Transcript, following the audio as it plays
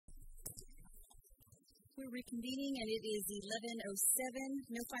We're reconvening, and it is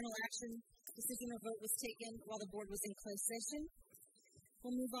 11:07. No final action, decision, or vote was taken while the board was in closed session.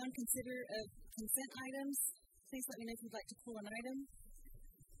 We'll move on. Consider consent items. Please let me know if you'd like to pull an item.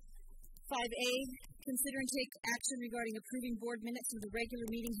 5A, consider and take action regarding approving board minutes of the regular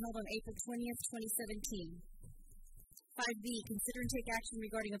meeting held on April 20th, 2017. 5B, consider and take action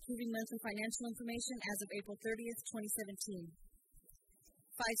regarding approving monthly financial information as of April 30th, 2017.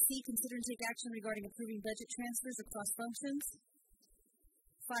 5C, consider and take action regarding approving budget transfers across functions.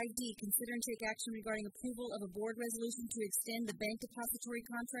 5D, consider and take action regarding approval of a board resolution to extend the bank depository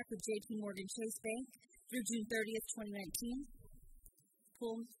contract with J.P. Chase Bank through June 30th, 2019.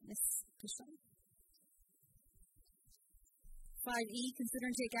 Pull, Ms. Cushon. 5E, consider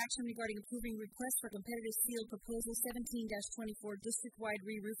and take action regarding approving request for competitive field proposal 17-24 district-wide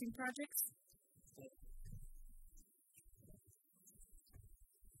re-roofing projects.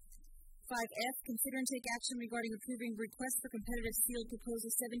 5F, consider and take action regarding approving request for competitive field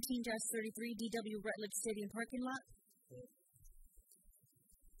proposal 17-33 DW Rutledge Stadium parking lot.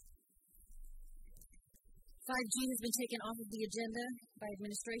 5G has been taken off of the agenda by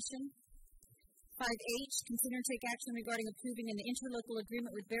administration. 5H, consider and take action regarding approving an interlocal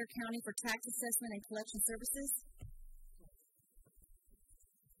agreement with Bexar County for tax assessment and collection services.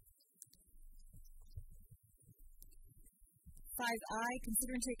 5I,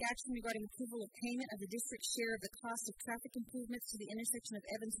 consider and take action regarding approval of payment of the district's share of the cost of traffic improvements to the intersection of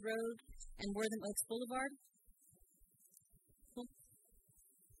Evans Road and Wortham Oaks Boulevard.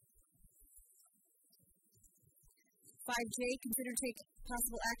 5J, consider and take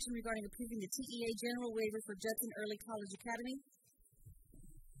possible action regarding approving the TEA general waiver for Judson Early College Academy.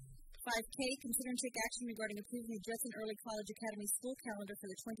 5K, consider and take action regarding approving the Judson Early College Academy school calendar for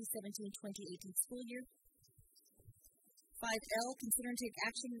the 2017-2018 school year. 5L, consider and take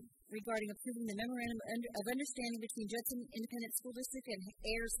action regarding approving the memorandum of understanding between Judson Independent School District and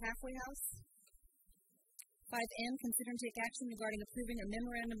Ayers Halfway House. 5M, consider and take action regarding approving a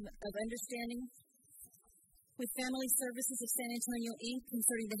memorandum of understanding with Family Services of San Antonio, Inc.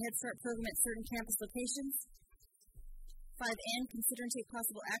 concerning the Head Start program at certain campus locations. 5N, consider and take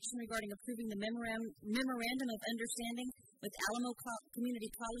possible action regarding approving the memorandum of understanding with Alamo Community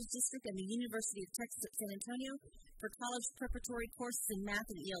College District and the University of Texas at San Antonio for college preparatory courses in math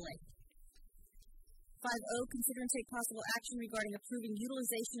and ELA. 5O, consider and take possible action regarding approving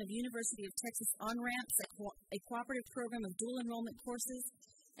utilization of University of Texas on-ramps at a cooperative program of dual enrollment courses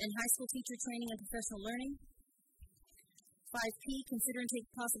and high school teacher training and professional learning. 5P, consider and take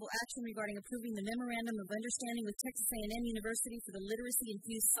possible action regarding approving the memorandum of understanding with Texas A&M University for the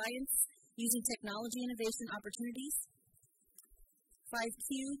literacy-infused science using technology innovation opportunities.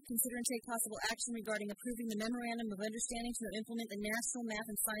 5Q, consider and take possible action regarding approving the memorandum of understanding to implement the National Math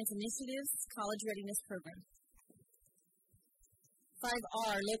and Science Initiative's College Readiness Program.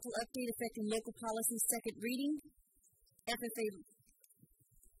 5R, local update affecting local policy second reading. FFA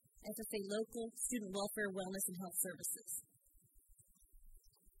local, student welfare, wellness, and health services.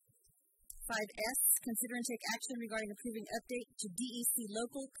 5S, consider and take action regarding approving update to DEC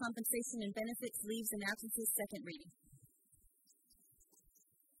local compensation and benefits, leaves, and absences second reading.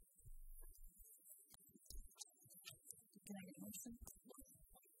 Can I get a motion?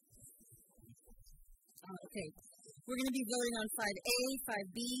 Okay. We're going to be voting on 5A,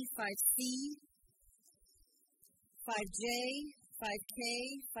 5B, 5C, 5J, 5K,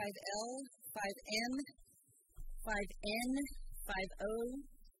 5L, 5M, 5N,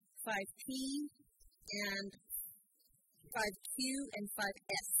 5O, 5P, and 5Q, and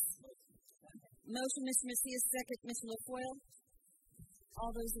 5S. Motion, Mr. Macias, second, Mr. LaFoyle.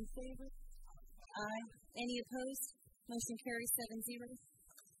 All those in favor? Aye. Any opposed? Motion carries 7-0.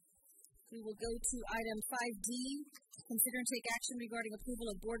 We will go to item 5D, consider and take action regarding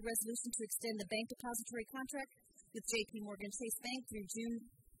approval of board resolution to extend the bank depository contract with J.P. Chase Bank through June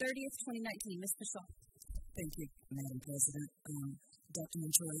 30th, 2019. Ms. Michelle. Thank you, Madam President. Dr.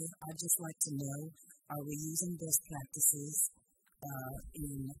 Montoya, I'd just like to know, are we using best practices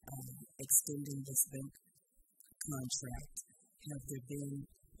in extending this bank contract? Have there been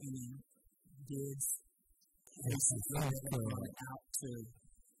any bids out to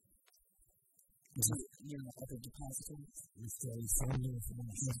other depositories?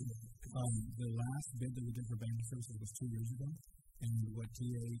 The last bid that we did for banking services was 2 years ago, and what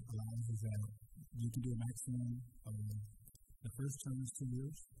TA allows is that you can do a maximum of the first term is 2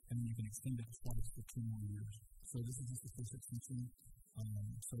 years, and then you can extend it twice for 2 more years. So this is just the first extension.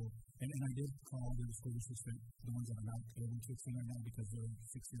 And I did call the school districts, the ones that are not able to extend right now because their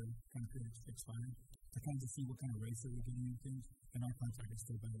 6-year kind of period expired. to kind of see what kind of rates that we're getting and things. And our contract is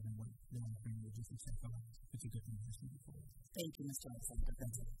still better than what they're offering logistics. So it's a good thing to just move forward. Thank you, Mr. Alexander.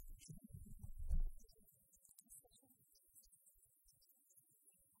 Thank you.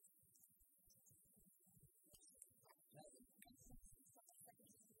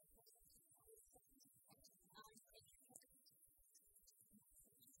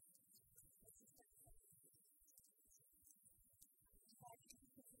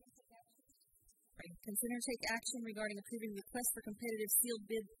 Consider and take action regarding approving request for competitive sealed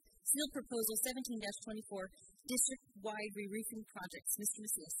proposal 17-24 district-wide re-roofing projects. Mr.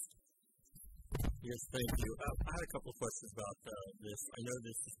 Macias. Yes, thank you. I had a couple of questions about this. I know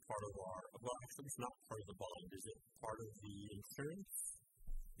this is part of actually it's not part of the bond. Is it part of the insurance?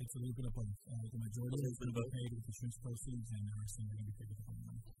 It's a little bit of both. The majority is going to be paid with insurance proceeds, and the rest is going to be paid with the bond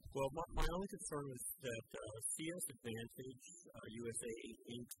money. Well, my only concern is that CS Advantage, USA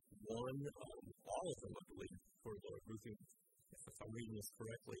Inc. won all of them, I believe, for the roofing, if I'm reading this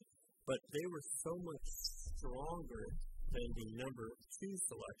correctly. But they were so much stronger than the number 2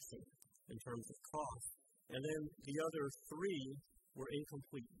 selection in terms of cost. And then the other 3 were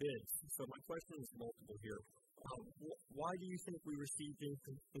incomplete bids. So my question is multiple here. Why do you think we received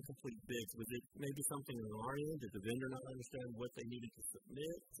incomplete bids? Was it maybe something on our end? Did the vendor not understand what they needed to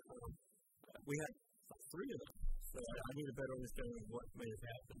submit? We had 3 of them, so I need a better understanding of what may have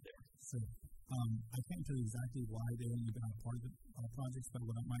happened there. Sure. I can't tell you exactly why they only got part of the projects, but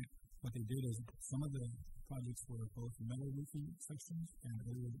what they did is some of the projects were both metal roofing sections and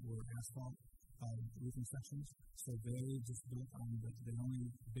other were asphalt roofing sections. So they just built on they only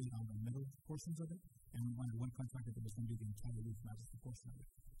bid on the middle portions of it, and we wanted one contractor that was going to do the entire roof, not just a portion of it.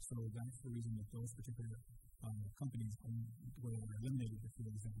 So that's the reason that those particular companies were eliminated before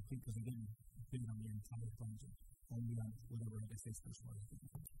it was complete, because they didn't bid on the entire project, only on whatever they say specialized.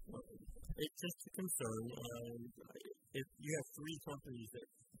 Well, it's just a concern. If you have 3 companies that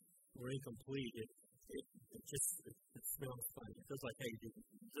were incomplete, it smells funny. It feels like, hey,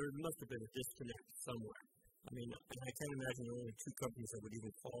 there must have been a disconnect somewhere. I mean, I can't imagine there are only 2 companies that would even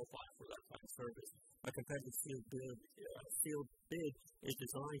qualify for that kind of service. A competitive sealed bid is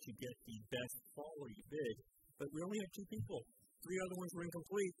designed to get the best quality bid, but we only had 2 people. 3 other ones were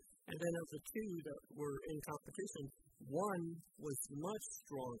incomplete, and then of the 2 that were in competition, one was much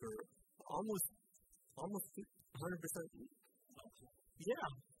stronger, almost 100%. Yeah.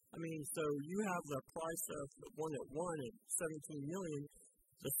 I mean, so you have the price of the one that won at $17 million.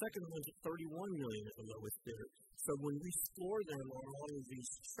 The second one's at $31 million as the lowest bidder. So when we score them on all of these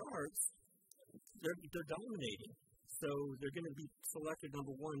charts, they're dominating. So they're going to be selected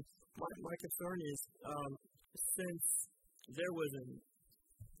number 1. My concern is since there was a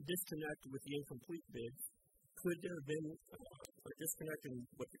disconnect with the incomplete bids, could there have been a disconnect in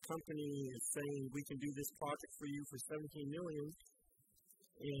what the company is saying, we can do this project for you for $17 million?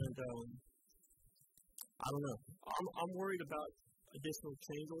 And I don't know. I'm worried about additional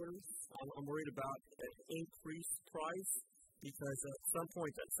change orders. I'm worried about an increased price, because at some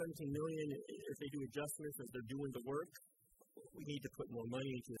point that $17 million, if they do adjustments as they're doing the work, we need to put more money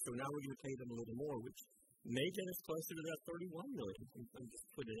into it. So now we're going to pay them a little more, which may get us closer to that $31 million. I'm just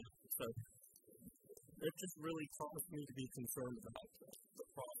putting it. So it just really caused me to be concerned about the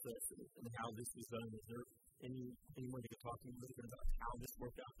process and how this was done. Is there anyone that could talk to me a little bit about how this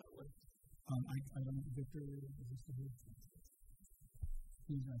worked out that way? I don't know, Victor, is this the here?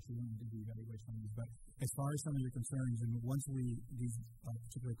 He's actually going to do the evaluation on these, but as far as some of your concerns, and once these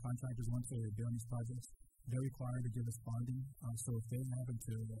particular contractors, once they're doing these projects, they're required to give us bonding. So if they happen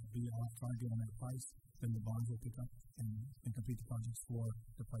to be off target on that price, then the bonds will pick up and complete the projects for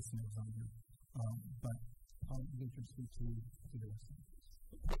the price that was on here. But I'll Victor speak to the rest of it.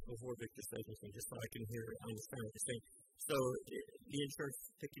 Before Victor says anything, just so I can understand what you're saying. So the insurance is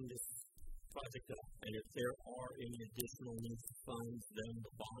picking this project up, and if there are any additional new funds, then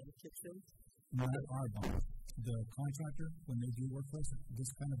the bond kicks in? Not our bond. The contractor, when they do work for us at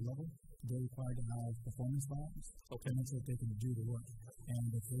this kind of level, they're required to have performance bonds to make sure that they can do the work. And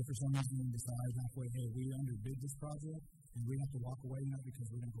if they, for some reason, decide halfway, hey, we underbid this project, and we have to walk away now because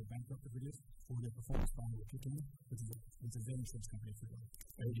we're going to go bankrupt if it is, or their performance bond will kick in, which is their insurance company for them.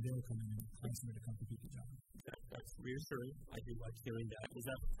 And they'll come in and ask them to come complete the job. That's reassuring. I do like hearing that. Is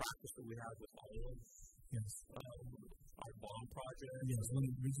that the practice that we have with all of yes. Our bond project? Yes, when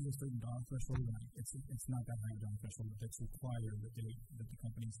it reaches a certain bond threshold, it's not that high bond threshold, but that's required that the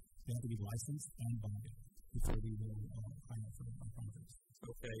companies, they have to be licensed and bonded before we will hire for our projects.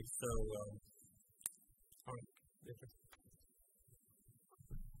 Okay, so, all right, Victor.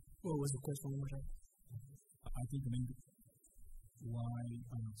 What was the question one more time? I think the main why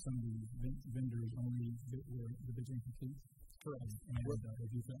some of the vendors only were the big incomplete. Correct. And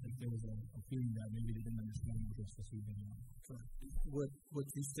if you felt like there was a feeling that maybe they didn't understand what they're supposed to be bidding on. Correct. What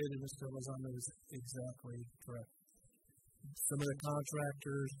you stated, Mr. Lozano, is exactly correct. Some of the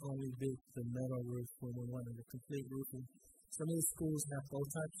contractors only bid the metal roof when we wanted a complete roofing. Some of the schools have both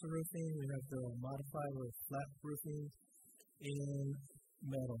types of roofing. We have the modified or flat roofing and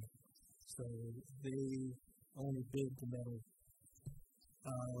metal. So they only bid the metal.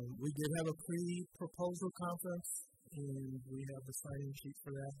 We did have a pre-proposal conference, and we have the sign-in sheet for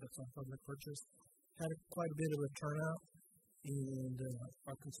that. That's on public purchase. Had quite a bit of a turnout, and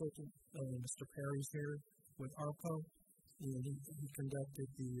our consultant, Mr. Perry's here with ARPO, and he conducted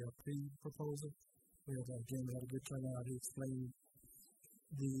the pre-proposal. We had a good turnout. He explained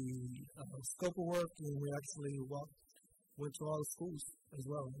the scope of work, and we actually went to all the schools as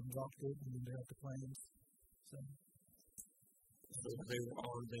well and walked it, and they had the plans. So they were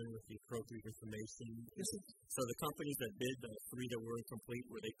on there with the appropriate information. Yes, so the companies that bid, the 3 that were incomplete,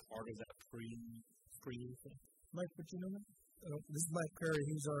 were they part of that pre-screening thing? Mike, would you know that? This is Mike Perry.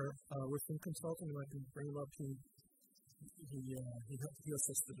 He's our roofing consultant, and I can bring him up. He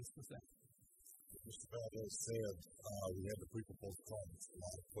assisted us with that. Mr. Valdez said we had the pre-proposal comments. A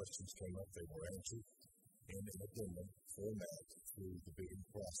lot of questions came up. They were answered in an addendum format through the bidding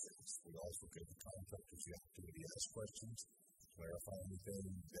process. We also gave the contractors the opportunity to ask questions, clarify anything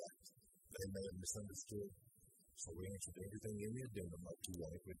that they may have misunderstood. So we answered everything in the addendum up to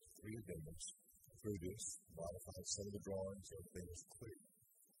 1. We had 3 addendums through this, modified some of the drawings, everything was clear.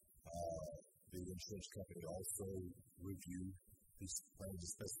 The insurance company also reviewed these plans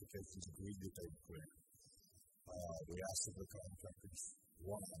and specifications, agreed that they were clear. We asked of the contractors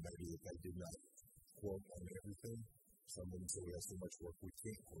why maybe that they did not quote on everything. Some of them said we have so much work we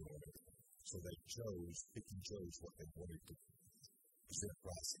can't quote on it. So they picked and chose what they wanted to present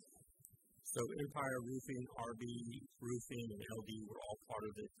pricing. So Empire Roofing, RB Roofing, and LD were all part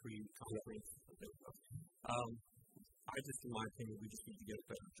of the pre-conference. I just, in my opinion, we just need to get a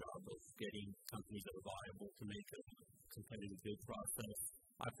better job of getting companies that are viable to make a competitive bid process.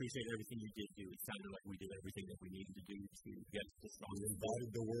 I appreciate everything you did do. It sounded like we did everything that we needed to do to get this on. We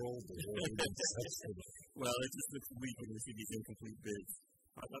invited the world. Well, it just looks weak when we see these incomplete bids.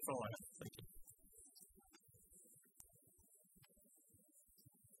 That's all I have. Thank you.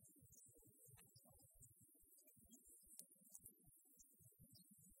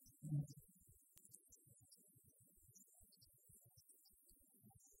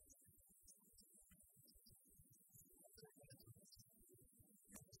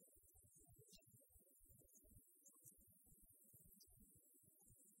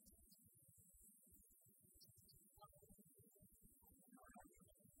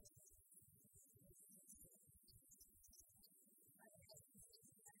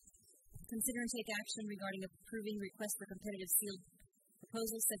 Consider and take action regarding approving request for competitive sealed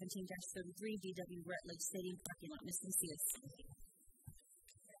proposal 17-33 DW Rutledge Stadium parking lot. Mr. Macias.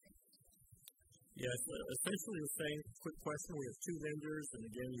 Yes, essentially the same. Quick question. We have 2 vendors, and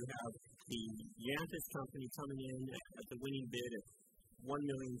again, you have the Yantis company coming in at the winning bid at $1,421,000,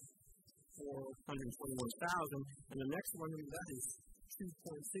 and the next one that is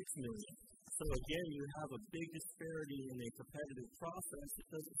 $2.6 million. So again, you have a big disparity in a competitive process. It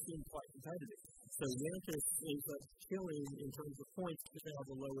doesn't seem quite competitive. So Yantis ends up killing in terms of points because they have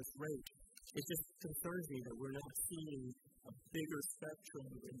the lowest rate. It just concerns me that we're not seeing a bigger spectrum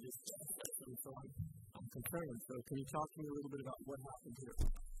in this process, and so I'm concerned. So can you talk to me a little bit about what happened here?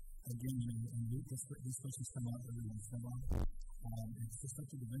 Again, these questions come out every once in a while. It's just up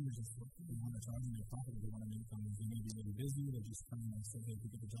to the vendors as to what they want to charge and their profit they want to make on these. They may be really busy. They're just trying to say, hey, if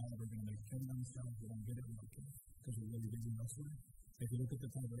we get the job, we're going to make a killing on this job. If we don't get it, we don't care because we're really busy elsewhere. If you look at the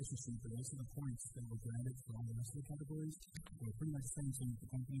tabulation sheet, the rest of the points that were granted for all the rest of the categories were pretty much the same thing. The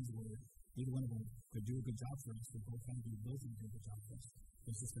companies were, either one of them could do a good job for us. They both had to do both of them do a good job for us.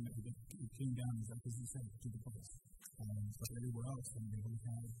 It's just that it came down, exactly as you said, to the price. But everywhere else, they both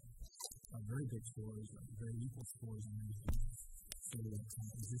had very big scores, very equal scores on everything. So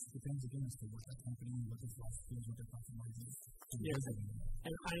it just depends again as to what that company, what their philosophy is, what their profit margin is. Yes,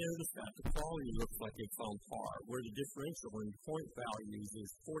 and I noticed that the quality looks like it's on par, where the differential in point values is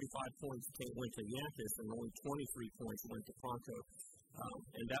 45 points went to Yantis and only 23 points went to Pronto.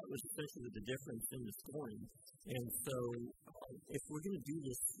 And that was essentially the difference in the scoring. And so, if we're going to do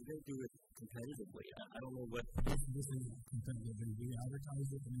this, we're going to do it competitively. I don't know what. This is competitive. We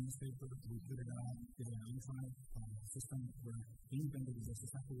advertise it in the newspaper, we put it out, get an electronic system where any vendor that does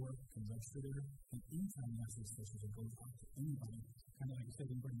this type of work can register there. And anytime you ask this question, it goes out to anybody. Kind of like I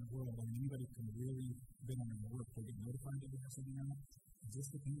said, anybody in the world, I mean, anybody can really bid on their work or get notified that they have something out. It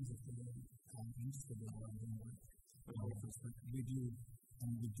just depends if they're interested in what I'm doing work. We do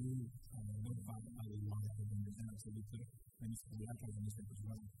notify a lot of vendors now, so we put we advertise in newspapers as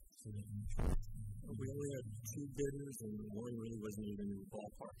well, so they can make sure. We only had 2 bidders, and one really wasn't even in the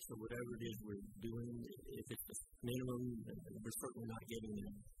ballpark. So whatever it is we're doing, if it's the minimum, we're certainly not getting a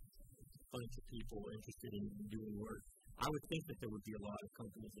bunch of people interested in doing work. I would think that there would be a lot of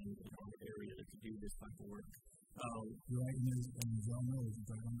companies in our area that could do this type of work. You're right, and as y'all know, it's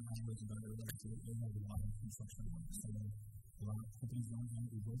right on the highways and better roads, they have a lot of construction work. So a lot of companies don't have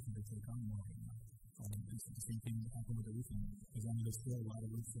the growth that they come right now. It's the same thing that happened with the roofing. Because I mean, there's still a lot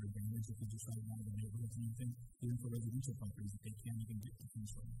of roofs that are damaged if you just try to buy the neighborhoods and everything, even for residential properties that they can't even get the finish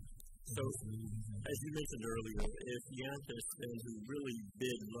line. So, as you mentioned earlier, if Yantis and who really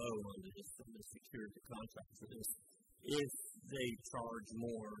bid low on this and secured the contract for this, if they charge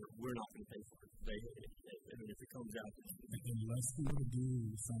more, we're not going to pay for it. I mean, if it comes out. Unless we were to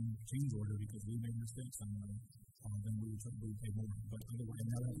do some change order because we made mistakes somewhere, then we would pay more. But otherwise,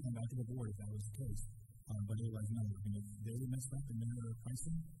 now that would come back to the board if that was the case. But otherwise, no. I mean, if they were messed up in their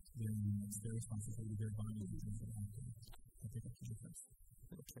pricing, then it's their responsibility, their body, and things that have to take up the difference.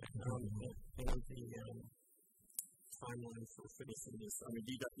 Okay. And the timeline for finishing this, I mean,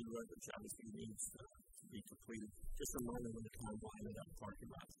 DWF, which obviously needs to be completed. Just a moment on the timeline of that parking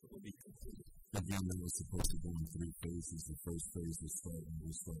lot that will be completed. Again, that was supposed to go in 3 phases. The first phase will start when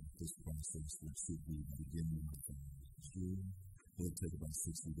we start this process, which should be the beginning of June. It'll take about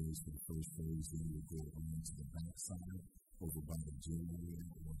 60 days for the first phase, then we'll go on to the back side, over by the gym area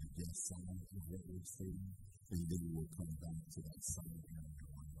or the guest side of Redwood Stadium, and then we'll come back to that side area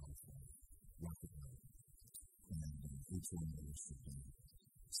right off of Rocket Road. And each one of those should be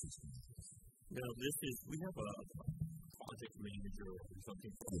 60 days. Now, we have a project manager or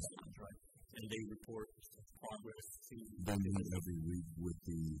something for this contract, and they report progress to. They meet every week with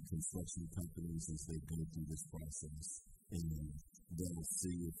the construction companies as they go through this process, and they'll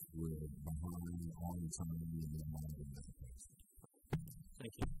see if we're behind, on time, and they're monitoring that place.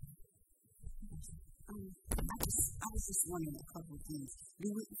 Thank you. I was just wondering a couple of things.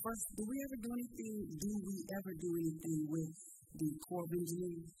 Do we ever do anything with the Corps of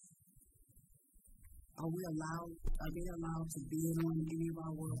Engineers? Are they allowed to bid on any of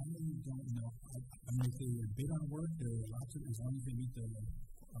our work? I don't know. I mean, if they bid on work, they're allowed to, as long as they meet the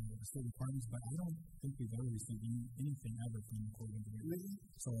state requirements, but I don't think we've ever received anything ever from the Corps of Engineers. Really?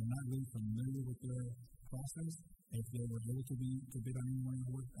 So I'm not really familiar with their process. If they were able to bid on any line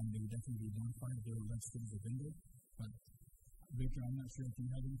of work, they would definitely be notified if they were registered as a vendor. But Victor, I'm not sure if you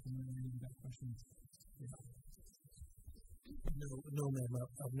have any familiarity with that question. Yeah. No, ma'am.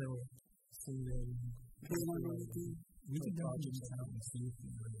 I've never seen them. We can definitely reach out and see if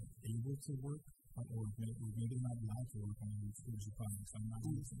they're able to work, or if maybe they're not allowed to work on these school projects. I'm not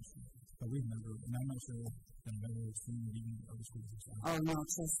really sure. But we've never, and I'm not sure that I've ever seen it even in other schools. Oh, no,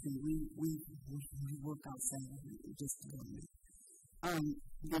 trust me. We work outside just a little bit.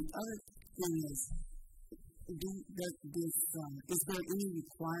 The other thing is, is there any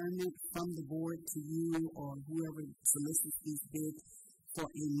requirement from the board to you or whoever solicits these bids for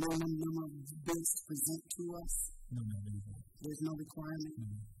a minimum number of bids to present to us? No. There's no requirement?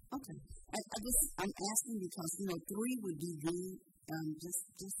 No. Okay. I'm asking because, 3 would be good,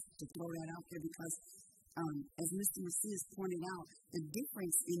 just to throw that out there because, as Mr. Macias pointed out, the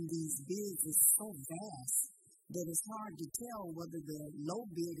difference in these bids is so vast that it's hard to tell whether the low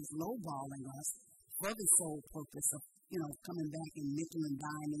bid is lowballing us for the sole purpose of, coming back and nickel and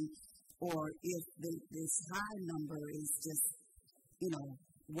diming, or if this high number is just,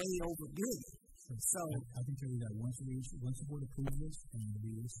 way overbid. So I can tell you that once the board approves this and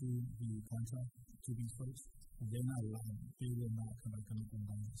we issue the contract to these folks, they're not allowed. They will not come up and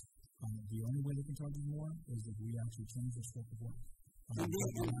buy us. The only way they can charge you more is if we actually change the scope of work. But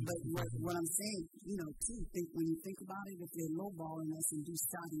what I'm saying, too, when you think about it, if they're lowballing us and do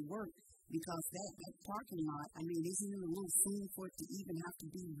shoddy work, because that parking lot, isn't it a little soon for it to even have to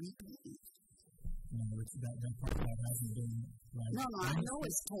be repainted? No, that parking lot hasn't been. No, I know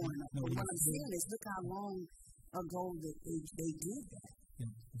it's torn up. But what I'm saying is, look how long ago that they did that.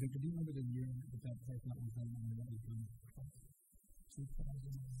 Yeah. Victor, do you remember the year that parking lot was done? That was done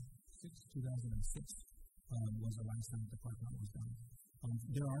 2006 was the last time the parking lot was done.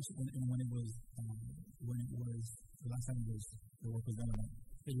 There are, and when it was, the last time the work was done,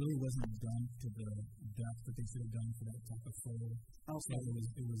 it really wasn't done to the depth that they should have done for that type of soil. Okay. So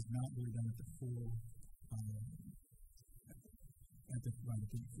it was not really done at the full, at the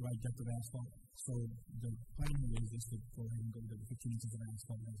right depth of asphalt. So the plan here is just to go ahead and go to the 15 inches of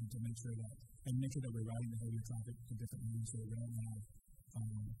asphalt to make sure that we're routing the heavier traffic to different lanes so we don't have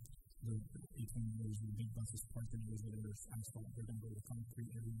the 18 areas where big buses parked in areas where there's asphalt. They're going to go to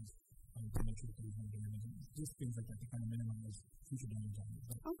concrete areas to make sure that there's no damage. And just things like that to kind of minimize future damage on it.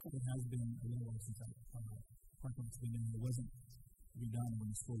 But it has been a little while since that parking lot's been in. It wasn't redone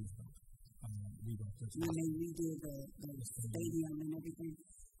when the school was built. We built this. When they redid the stadium and everything.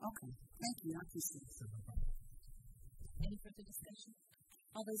 Okay. Thank you. I appreciate it. Any further discussion?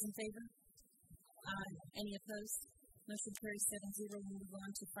 All those in favor? Aye. Any opposed? Motion carries 7-0. We'll move on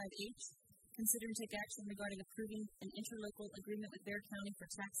to 5H. Consider and take action regarding approving an interlocal agreement with Bexar County for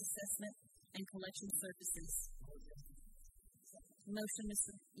tax assessment and collection services. Motion,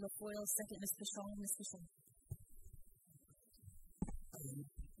 Mr. LaFoyle. Second, Ms. Pichon. Ms. Pichon.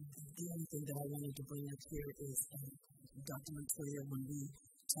 The only thing that I wanted to bring up here is Dr. Montoya, when we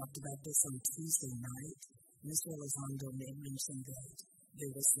talked about this on Tuesday night, Ms. Elizondo mentioned that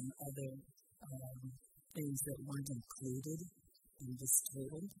there were some other things that weren't included in this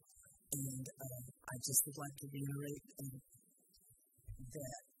total. And I just would like to reiterate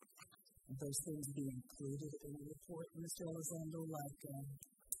that those things be included in the report, Mr. Elizondo, like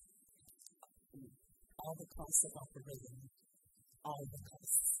all the costs of operating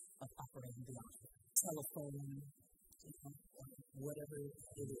the telephone, whatever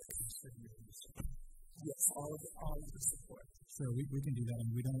it is. Yes, all of the support. Sure, we can do that,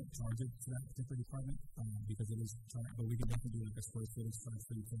 and we don't charge it to that particular department because it is charged, but we can definitely do like a square footage charge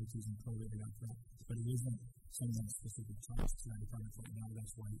for utilities and prorate it out for that. But it isn't something that's specific charge to that department right now.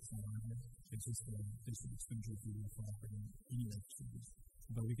 That's why it's not on here. It's just the expenditure fee for operating any of those services.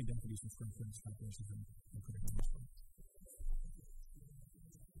 But we can definitely do some square footage calculations and put it in this way.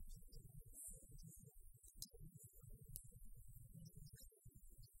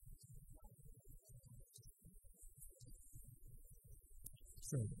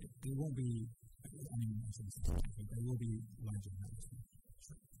 Sure, it won't be, it will be larger than this.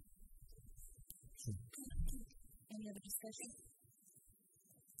 Sure. Any other discussion?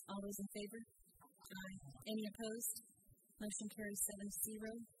 All those in favor? Aye. Any opposed? Motion carries 7-0.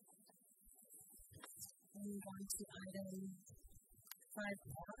 We'll move on to item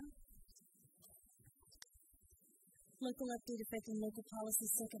 5R. Local update affecting local policy,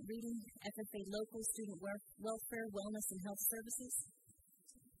 second reading. FFA Local Student Welfare, Wellness, and Health Services.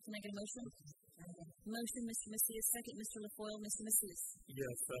 Can I get a motion? Motion, Mr. Macias. Second, Mr. LaFoyle. Mr. Macias.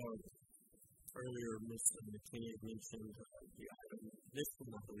 Yes, earlier Mr. McKinney mentioned the item. This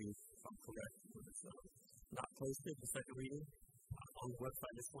one, I believe, if I'm correct, was not posted, the second reading. On the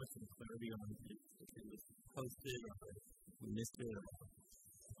website, just want some clarity on if it was posted or if we missed it or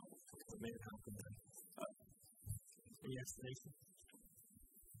what made it happen. Any explanation?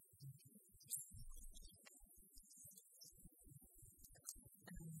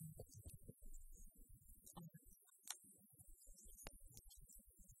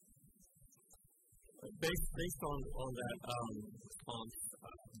 Based on that response,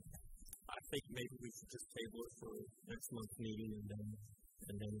 I think maybe we should just table it for next month's meeting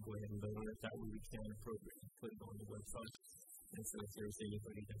and then go ahead and vote on it. That way we can appropriately put it on the website. And so if there's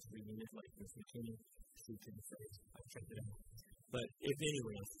anybody that's reading it, like Ms. McKinney, she can say, I checked it out. But if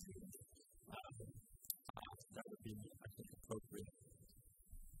anyone else is reading it, that would be, I think, appropriate.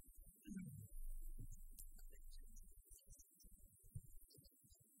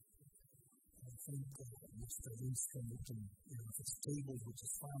 I think Mr. Lee's mentioned, if it's tabled, which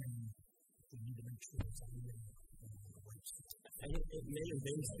is fine, we need to make sure it's on the website. And it may have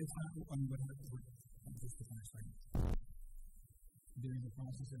been just to finish right. During the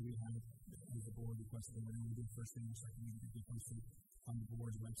process that we had, as the board requested, when we did first thing, second thing, to be posted on the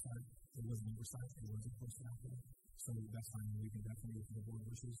board's website, it was an oversight, it wasn't posted out there. So that's fine, we can definitely, if the board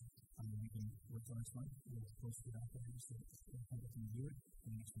wishes, we can work on next month, we'll post it out there, so the public can view it,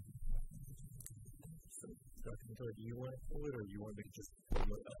 and next week. So, Dr. Montoya, do you want to pull it, or do you want to just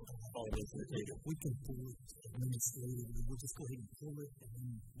follow this in the table? We can pull it administratively, we'll just go ahead and pull it, and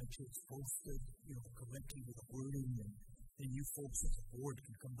then make sure it's posted, correctly with the wording, and then you folks as a board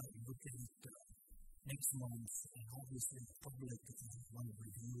can come back and look at it next month, and obviously the public want to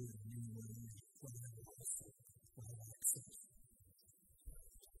review it in any way, whatever also will have access.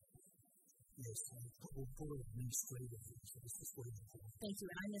 Yes, we'll pull it administratively, so this is what it's for. Thank you.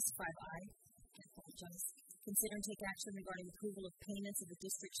 And I missed 5I. I apologize. Consider and take action regarding approval of payments of the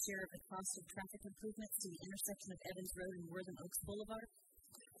district's share of the cost of traffic improvements to the intersection of Evans Road and Wortham Oaks Boulevard.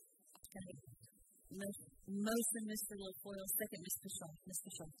 Okay. Motion, Mr. LaFoyle. Second, Ms. Fischel. Ms.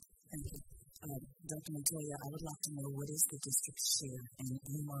 Fischel. Thank you. Dr. Montoya, I would like to know what is the district's share and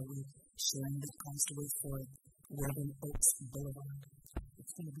whom are we sharing the cost with for Wortham Oaks Boulevard?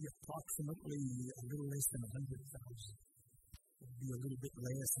 It's going to be approximately a little less than $100,000. It'll be a little bit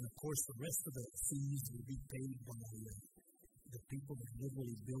less, and of course, the rest of the fees will be paid by the people that are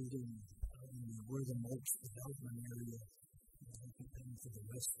literally building the Wortham Oaks development area. They'll be paying for the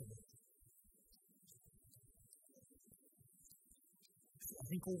rest of it. I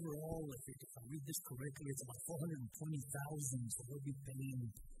think overall, if I read this correctly, it's about $420,000, so they'll be paying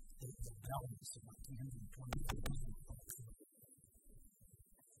the balance, about $320,000.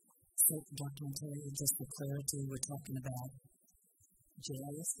 So, Dr. Montoya, just for clarity, we're talking about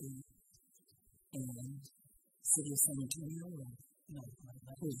JISE and City of San Antonio? No,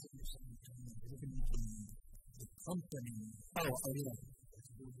 not the City of San Antonio. It's going to be the company. Oh, okay.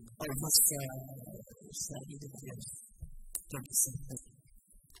 Oh, must yes. Thank you, sir.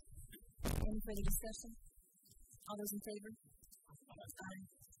 Any further discussion? All those in favor? Aye.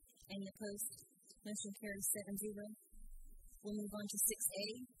 Any opposed? Motion carries 7-0. We'll move on to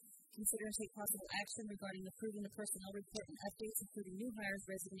 6A. Consider and take possible action regarding approving the personnel report and updates, including new hires,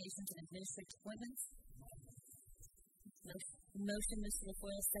 resignations, and administrative appointments. Motion, Mr.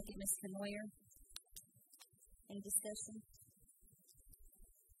 LaFoyle. Second, Ms. Canoyer. Any discussion?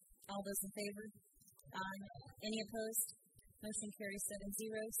 All those in favor? Aye. Any opposed? Motion carries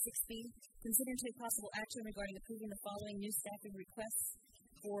 7-0. 6B. Consider and take possible action regarding approving the following new staffing requests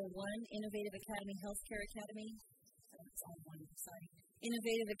for 1, Innovative Academy Healthcare Academy.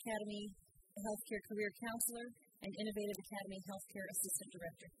 Innovative Academy Healthcare Career Counselor and Innovative Academy Healthcare Assistant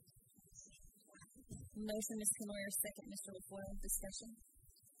Director. Motion, Ms. Canoyer. Second, Mr. LaFoyle. Discussion.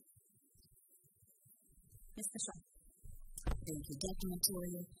 Ms. Fischel. Thank you. Dr.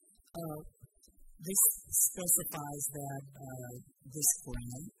 Montoya, this specifies that this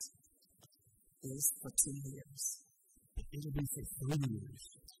grant is for 2 years. It'll be for 3 years.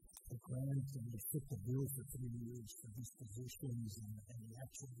 The grant will fit the bill for 3 years for these positions and the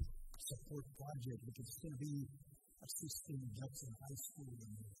actual support project, because it's going to be assisting Jackson High School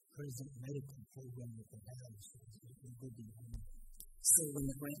in the present medical program that they have. So it will go beyond. So when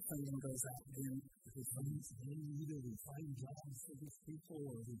the grant funding goes out, then either we find jobs for these people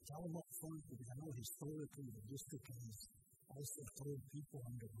or we tell them up front, because I know historically the district has also told people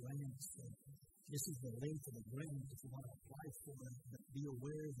under grants that this is the length of the grant if you want to apply for it, but be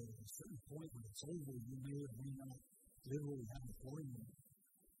aware that at a certain point when it's over, you may or may not literally have employment.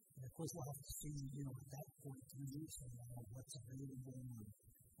 And of course, we'll have to see, at that point, 3 years from now, what's available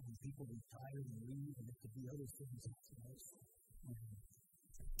when people retire and leave, and it could be other things also.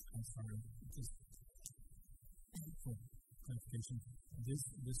 I'm sorry, just for clarification,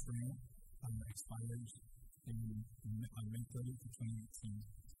 this grant expires on May 30th of 2018.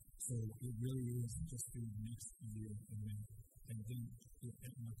 So it really is just through the next year, and then at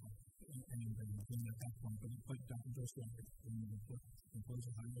that point, but Dr. Joshua, when the employees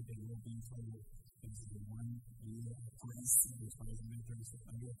are hired, they will be told this is the 1 year as far as the military stuff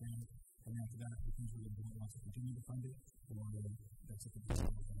under the grant, and after that, it depends whether the board wants to continue to fund it, or that's if it's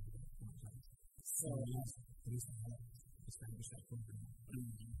not going to be. So at least I have established that program.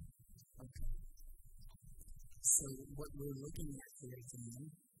 Okay. So what we're looking at here again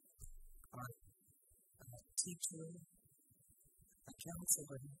are a teacher, a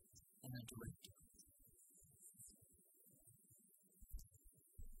counselor, and a director.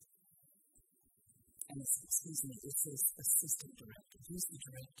 And it says assistant director. Who's the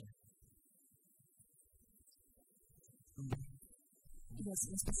director? Yes,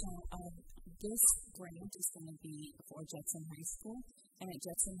 Mr. Shaw, this grant is going to be for Jackson High School. And at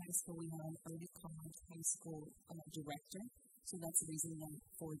Jackson High School, we have an early college high school director. So that's the reason why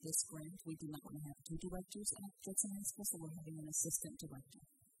for this grant, we do not want to have 2 directors at Jackson High School, so we're having an assistant director.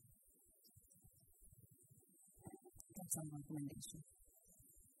 That's our recommendation.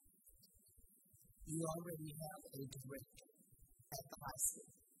 You already have a director at the high school.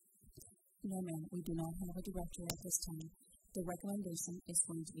 No, ma'am, we do not have a director at this time. The recommendation is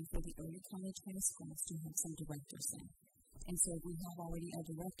going to be for the early college high schools to have some directors in. And so if we have already a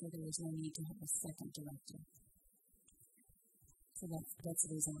director, there is no need to have a second director. So that's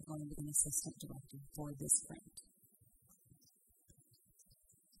the reason we're going with an assistant director for this grant.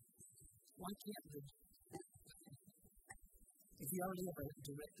 Why can't we? If you already have a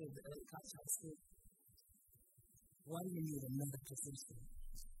director of the early college high school, why do you need another position?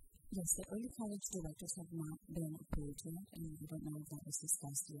 Yes, the early college directors have not been approved yet, and I don't know if that was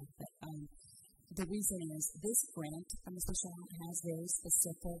discussed yet, but the reason is this grant, Mr. Shaw, has very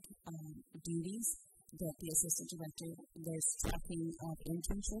specific duties that the assistant director, there's tracking of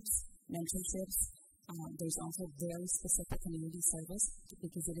internships, mentorships. There's also very specific community service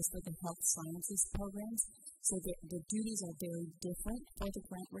because it is for the health sciences programs. So the duties are very different for the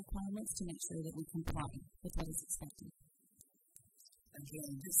grant requirements to make sure that we comply with what is expected.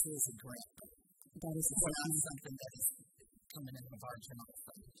 Again, this is a grant. That is not something that is coming in of our general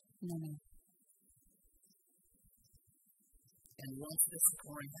fund. No. And once this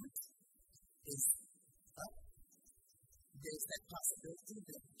grant is up, there's that possibility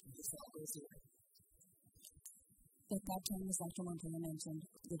that this all goes away. At that time, as Dr. Montana mentioned,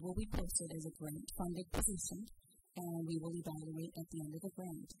 it will be posted as a grant-funded position, and we will evaluate at the end of the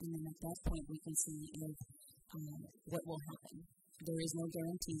grant. And then at that point, we can see if what will happen. There is no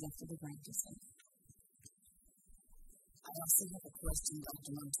guarantees after the grant is done. I also have a question,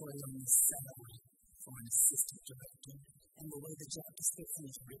 Dr. Montoya, on the salary for an assistant director. And the way the job description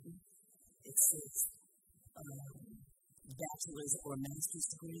is written, it says bachelor's or master's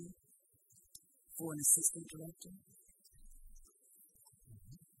degree for an assistant director.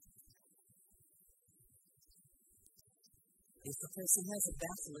 If the person has a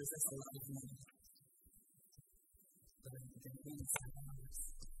bachelor's, that's a lot of money. But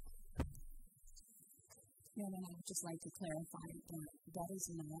I would just like to clarify that that is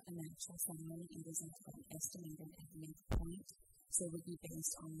not an actual salary. It is an estimated at midpoint. So it would be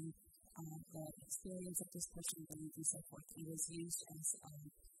based on the experience of this person and so forth. It is used as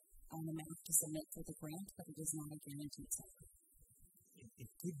an amount to submit for the grant, but it is not a guaranteed salary. It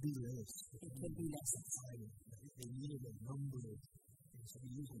could be less. It could be less. They needed a number, and so they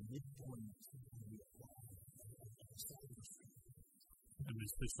use a midpoint to be applied. And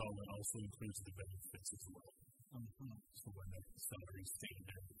this installment also includes the benefits as well. So when the salary is stated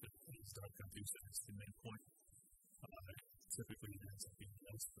there, it's not going to do that. It's the midpoint. Typically, it ends up being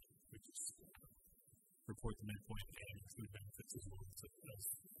less, we just report the midpoint and include benefits as well. So that's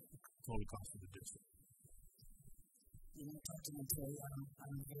total cost of the district. You know, Dr. Montoya,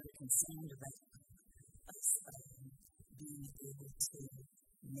 I'm very concerned about us being able to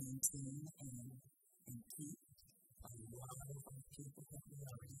maintain and keep a lot of people that we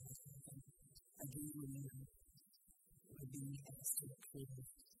already have. Again, we're being asked to approve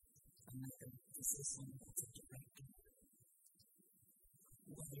another position as a director.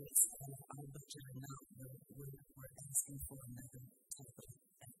 Whether it's our budget or not, we're asking for another type of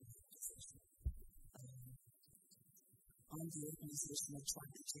position. On the organizational chart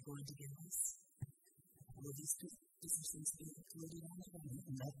that you're going to give us, will these two positions be included on it?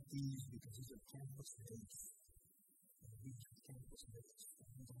 Not these, because these are campus-based. These are campus-based.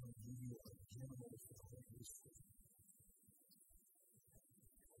 I'm going to give you a general for the whole district.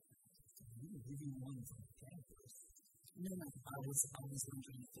 So we can give you one from campus. No, I was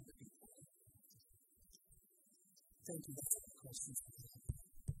wondering if it would be. Thank you. That's all the questions I have.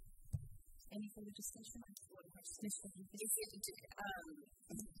 Any further discussion? One question.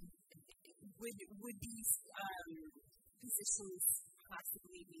 Would these positions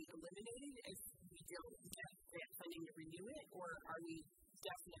possibly be eliminated if we don't get grant funding to renew it, or are we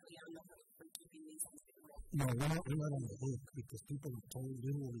definitely on the hook for keeping these on the roll? No, we're not on the hook because people are told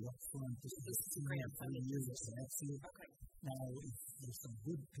literally up front this is 2 years, that's it. Okay. Now, if there's some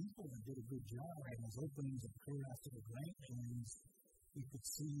good people that did a good job and there's openings occur after the grant ends, we could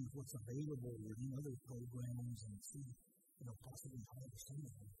see what's available within other programs and see, possibly hire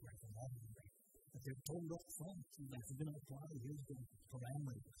someone right from that. But they're told up front, if you're going to apply, here's the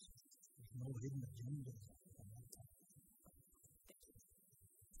parameters. There's no hidden agenda.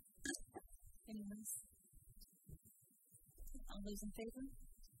 Anyone else? All those in favor?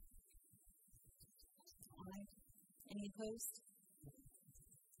 Aye. Any opposed?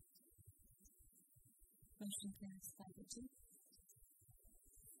 Motion carries 5-2.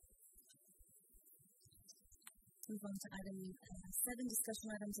 Move on to item 7,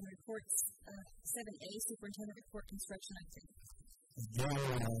 discussion items and reports. 7A, Superintendent Report, Construction Activity.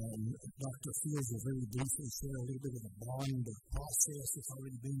 Again, Dr. Fields will very briefly share a little bit of the bond process that's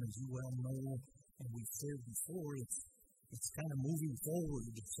already been, as you well know, and we've shared before. It's kind of moving forward,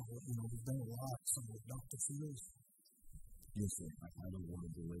 so, we've done a lot. So, Dr. Fields. Yes, sir. I don't want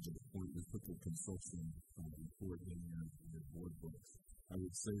to delay the point. We put the construction report in your board books. I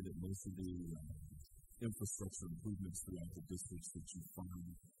would say that most of the infrastructure improvements throughout the districts that you find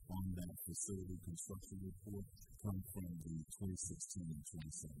on that facility construction report come from the 2016 and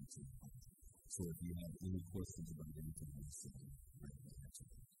 2017. So if you have any questions about anything, I'll answer.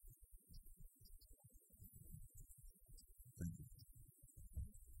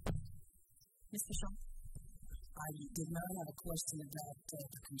 Ms. Michelle? I did not have a question about the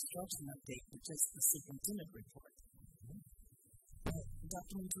construction update, but just the superintendent report.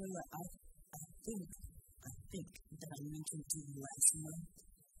 Dr. Montoya, I think that I mentioned to you last month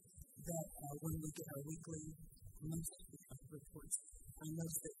that when we get our weekly monthly reports, I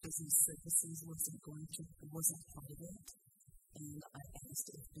noticed that business services wasn't part of it, and I asked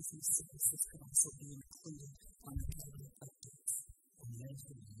if business services could also be included on the calendar updates. And the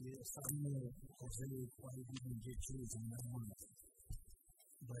answer is yes. I know Jose required me to get yours on that one,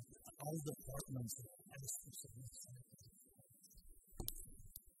 but all departments have asked for some.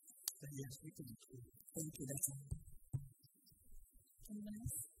 So yes, we can include it. Thank you. That's all. Anyone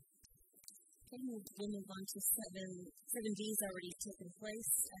else? Okay, we'll move on to 7D's already taken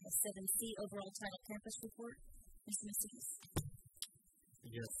place. 7C, overall title campus report. Mr. Mistigas.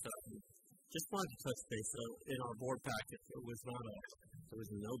 Yes, just wanted to touch base. So in our board packet, there was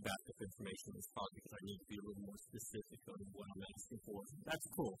no backup information in this talk because I need to be a little more specific on what I'm asking for. That's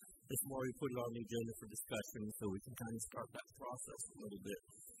cool. That's why we put it on the agenda for discussion so we can kind of start that process a little bit.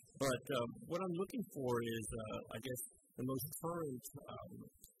 But what I'm looking for is, I guess, the most current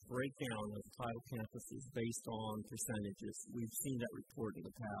breakdown of title campuses based on percentages. We've seen that report in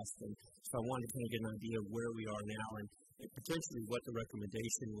the past, and so I wanted to kind of get an idea of where we are now and potentially what the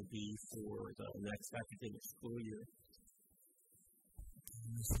recommendation will be for the next academic school year.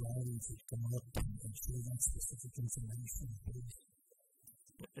 Ms. Riley, if you come up and share that specific information, please.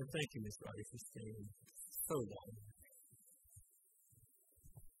 And thank you, Ms. Riley, for staying so long.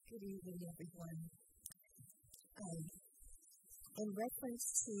 Good evening, everyone. In reference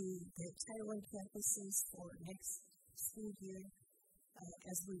to the Title I campuses for next school year,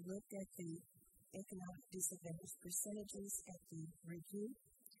 as we look at the economic disadvantage percentages at the review,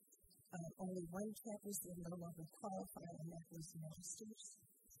 only one campus will no longer qualify, and that was Masters.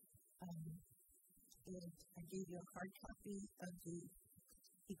 And I gave you a hard copy of the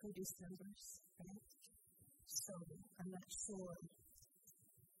EcoDis numbers, right? So I'm not sure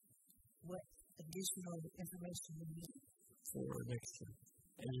what additional information you need for next year.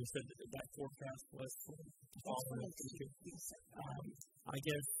 And you said that forecast was for following next year. Yes, sir. I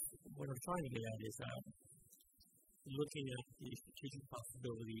guess what I'm trying to get at is looking at the strategic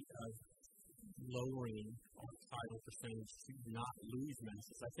possibility of lowering our title percentage to not lose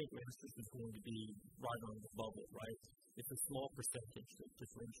Masters. I think Masters is going to be right on the bubble, right? It's a small percentage of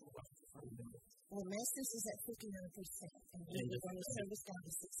differential. Well, Masters is at 59%, and we're going to service down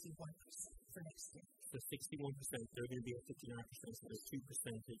to 61% for next year. So 61%, they're going to be at 59%, so there's 2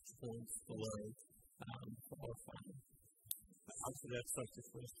 percentage points below qualifying. Obviously, that's something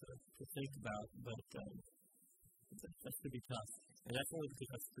for us to think about, but that's going to be tough. And that's only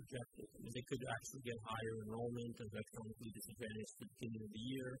because that's projected. I mean, they could actually get higher enrollment and economically disadvantaged at the beginning of the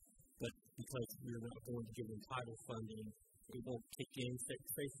year, but because we're not going to give them title funding, it won't kick in.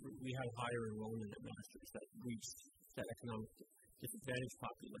 Say we have higher enrollment at Masters that reached that economic disadvantaged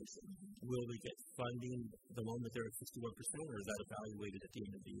population. Will they get funding the moment they're at 61%, or is that evaluated at the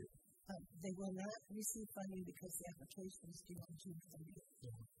end of the year? They will not receive funding because the application is due on June 30th.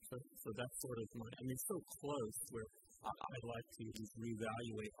 Yeah. So that's sort of it's so close where I'd like to just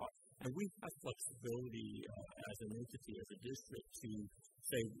reevaluate. And we have flexibility as an entity, as a district, to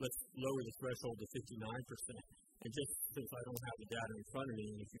say, let's lower the threshold to 59%. And just since I don't have the data in front of me,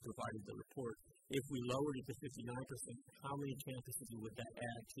 and if you provided the report, if we lowered it to 59%, how many campuses would that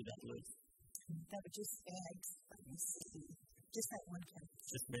add to that list? That would just add, just that one campus.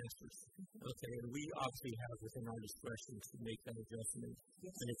 Just Masters. Okay, and we obviously have within our discretion to make that adjustment.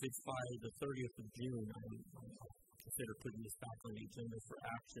 Yes. And if it's by the 30th of June, I'll consider putting this back on the agenda for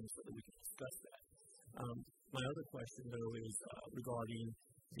action so that we can discuss that. My other question, though, is regarding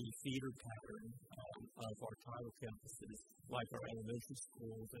the feeder pattern of our title campuses, like our elementary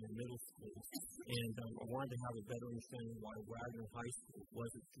schools and our middle schools. And I wanted to have a better understanding why Wagner High School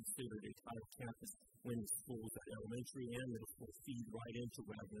wasn't considered a title campus when the schools at elementary and middle school feed right into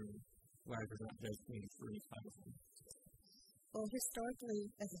Wagner, and Wagner's not designated for any title fund. Well, historically,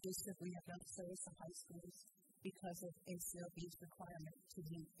 as a district, we have not serviced the high schools because of NCLB's requirement to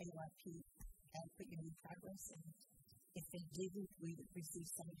meet AYP, adequate unit progress. And if they didn't, we would receive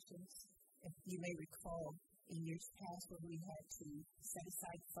sanctions. If you may recall, in years past when we had to set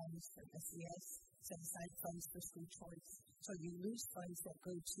aside funds for SES, set aside funds for school choice. So you lose funds that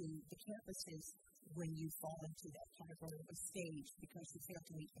go to the campuses when you fall into that category of a stage because you fail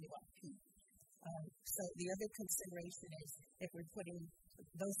to meet AYP. So the other consideration is if we're putting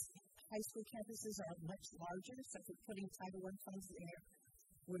those high school campuses are much larger, so if we're putting Title I funds there,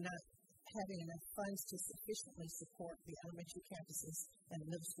 we're not having enough funds to sufficiently support the elementary campuses and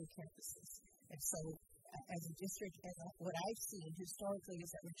middle school campuses. And so, as a district, what I've seen historically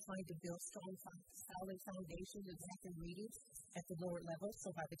is that we're trying to build strong, solid foundations of math and reading at the lower level.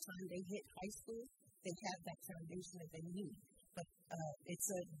 So by the time they hit high school, they have that foundation that they need. But it's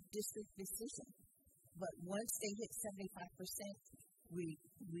a district decision. But once they hit 75%, we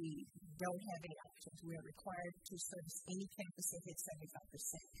don't have any options. We are required to service any campus that hits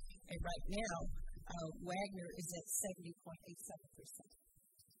 75%. And right now, Wagner is at 70.87%.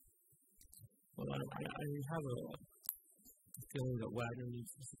 Well, I have a feeling that Wagner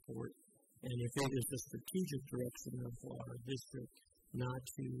needs the support, and if it is the strategic direction of our district not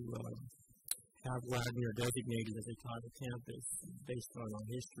to have Wagner designated as a title campus based on our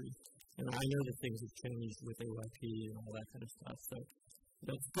history, and I know that things have changed with AYP and all that kind of stuff, so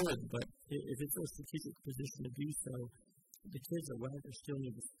that's good, but if it's a strategic position to do so, the kids at Wagner still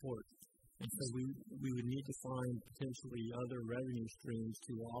need the support. And so we would need to find potentially other revenue streams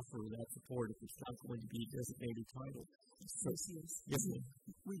to offer that support if it's not going to be a designated title. So, yes,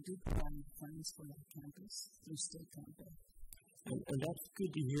 we do provide funds for that campus through state campus. And that's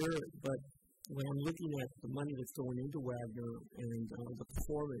good to hear, but when I'm looking at the money that's going into Wagner and the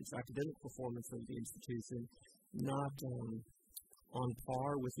performance, academic performance of the institution, not on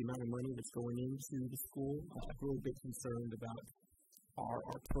par with the amount of money that's going into the school, I'm a little bit concerned about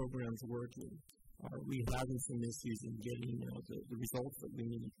our programs working. We having some issues in getting the results that we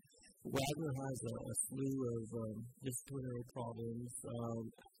need. Wagner has a slew of disciplinary problems.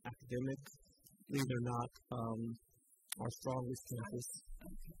 Academically, they're not our strongest campus.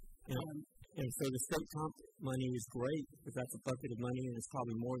 And so the state comp money is great, because that's a bucket of money and it's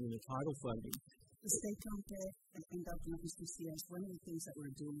probably more than the title funding. The state comp and Dr. HBCS, one of the things that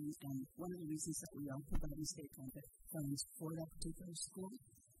we're doing, and one of the reasons that we are providing state comp funds for that particular school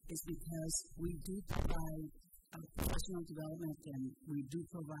is because we do provide professional development and we do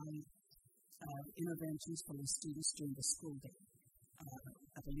provide interventions for the students during the school day.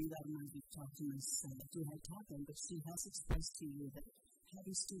 I believe that might be talked to Ms. High-Toppin, but she has expressed to you that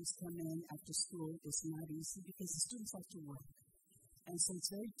having students come in after school is not easy because the students have to work. And so it's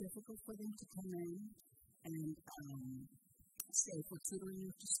very difficult for them to come in and stay for tutoring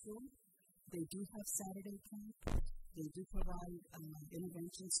after school. They do have Saturday camp. They do provide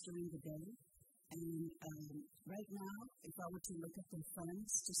interventions during the day. And right now, if I were to look at their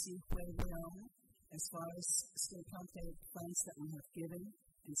funds to see where they are, as far as state contact funds that we have given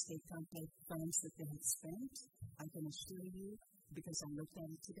and state contact funds that they have spent, I can assure you, because I looked at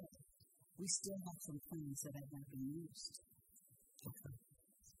it today, we still have some funds that have not been used. Okay.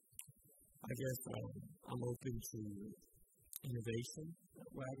 I guess I'm open to innovation at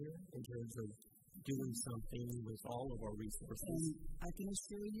Wagner in terms of doing something with all of our resources. And I can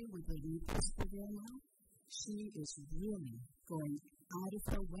assure you, with the new principal there now, she is really going out of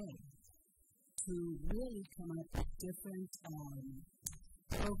her way to really come up with different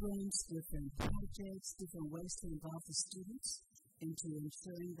programs, different projects, different ways to involve the students into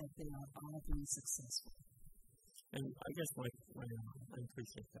ensuring that they are all being successful. And I guess I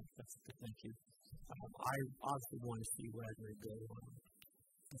appreciate that. That's good. Thank you. I obviously want to see Wagner go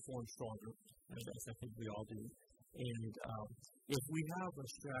perform stronger, as I think we all do. And if we have a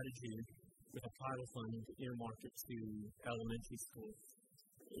strategy with a title fund to earmark it to elementary schools,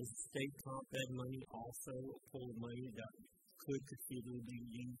 is state comp ed money also a pool of money that could conceivably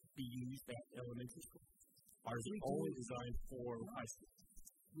be used at elementary school? Or is it only designed for high school?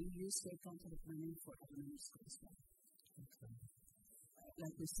 We use state comp ed money for elementary school as well. Okay.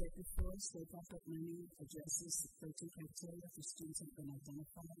 Like we said before, state comp ed money addresses the 13 criteria for students that have been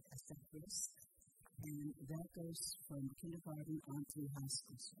identified as at risk, and that goes from kindergarten on through high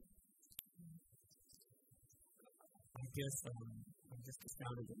school. I guess I'm just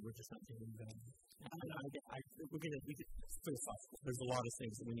astounded that we're just not doing that. We get philosophical. There's a lot of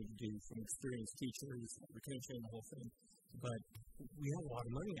things that we need to do, from experienced teachers, retention, the whole thing. But we have a lot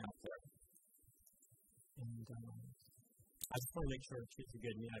of money out there. And I just want to make sure our kids are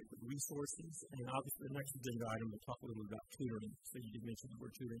getting adequate resources. And obviously, the next agenda item, we'll talk a little bit about tutoring. So you did mention the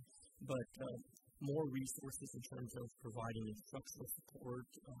word tutoring. But more resources in terms of providing instructional support,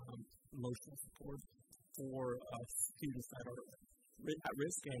 emotional support for students that are at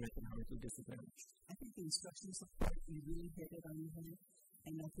risk and economically disadvantaged. I think the instructional support, you really hit it on the head.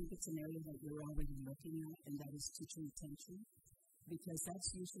 And I think it's an area that we're already looking at, and that is teacher retention. Because that's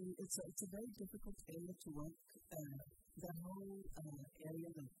usually, it's a very difficult area to work. The whole area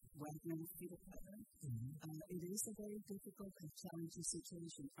of Wagner feeder program, it is a very difficult and challenging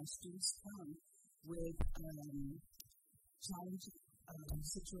situation. Our students come with challenging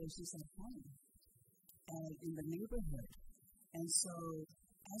situations at home and in the neighborhood. And so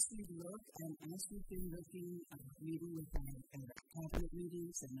as we look and as we've been meeting with our cabinet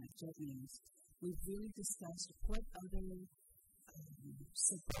meetings and our JET meetings, we've really discussed what other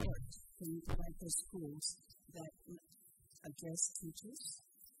support can we provide for schools that address teachers,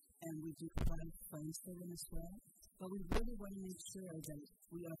 and we do provide funds for them as well. But we really want to make sure that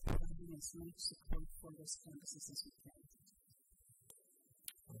we are providing as much support for those campuses as we can.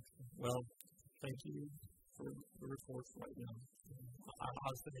 Well, thank you for the reports right now.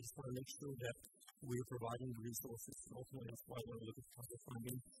 I just want to make sure that we are providing the resources. Ultimately, that's why I want to look at public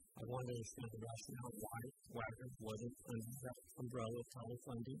funding. I want to understand the rationale why Wagner wasn't under that umbrella of title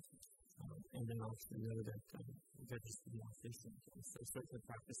funding. And then also know that they're just more efficient. So certain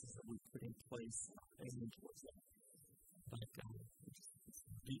practices that we put in place aiming towards that. But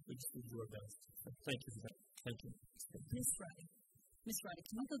we just need to do our best. Thank you for that. Thank you. Miss Roddy,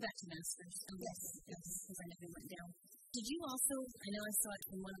 can we go back to Masters? Yes. Because I know we went down. Did you also, I know I saw it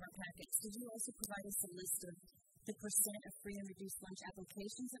in one of our packets, did you also provide us a list of the percent of free and reduced lunch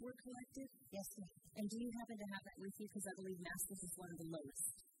applications that were collected? Yes, ma'am. And do you happen to have that with you? Because I believe Masters is one of the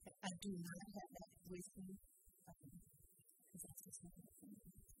lowest. I do not have that with me. Because that's just not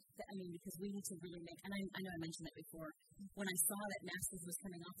because we need to really make, and I know I mentioned that before, when I saw that Masters was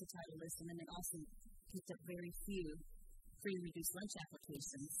coming off the title list, and then they also picked up very few free and reduced lunch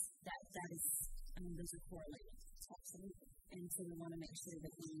applications, that is, those are correlated. Absolutely. And so we want to make sure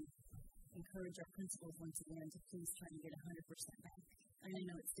that we encourage our principals once again to please try to get 100% back. And I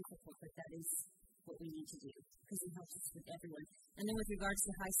know it's difficult, but that is what we need to do because it helps us with everyone. And then with regards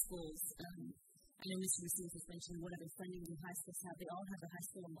to high schools, I know Mr. Macias was mentioning what other funding do high schools have. They all have a high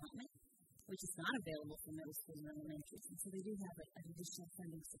school allotment, which is not available for middle school and elementary. And so they do have an additional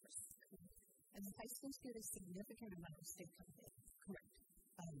funding source. And the high schools get a significant amount of state funding. Correct.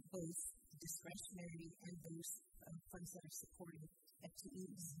 Both discretionary and those funds that are supporting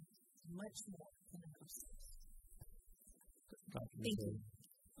FTEs much more than the middle schools. Thank you.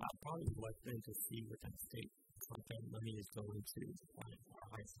 I probably would like them to see what that state content money is going to our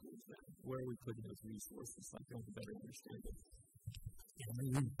high schools then. Where are we putting those resources? I don't better understand it. Yeah, we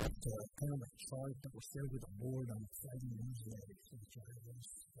put kind of a chart that was shared with the board on Friday newsletter, which has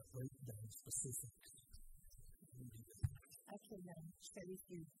a breakdown specifics. I can share with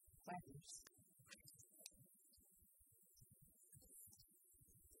you factors.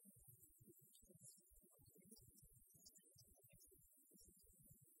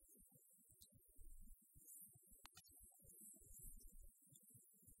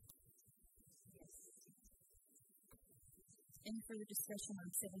 Any further discussion on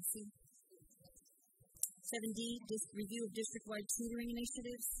 7C? 7D, review of district-wide tutoring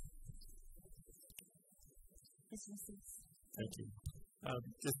initiatives. Ms. Macias. Thank you.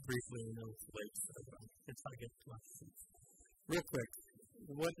 Just briefly, I know it's late, so it's I get questions. Real quick,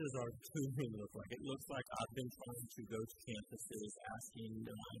 what does our tutoring look like? It looks like I've been trying to go to campuses asking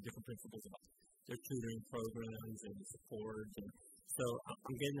different principals about their tutoring programs and support. And so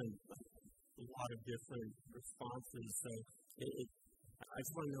I'm getting a lot of different responses. So I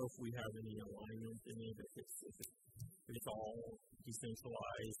just want to know if we have any alignment in it, if it's all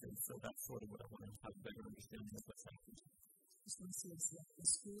decentralized, and so that's sort of what I want to have a better understanding of what's happening. This one says that the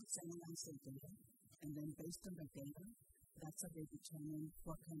schools analyze their data, and then based on the data, that's how they determine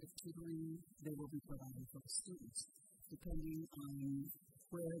what kind of tutoring they will be providing for the students, depending on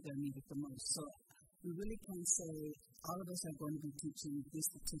where they're needed the most. So we really can't say all of us are going to be teaching this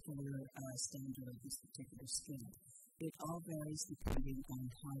particular standard, this particular skill. It all varies depending on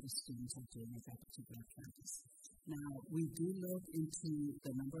how the students are doing at that particular campus. Now, we do look into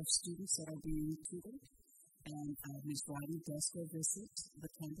the number of students that are being tutored, and Ms. Roddy does go visit the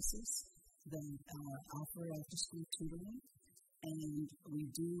campuses that offer after-school tutoring, and we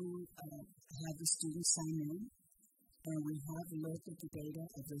do have the students sign in, and we have looked at the data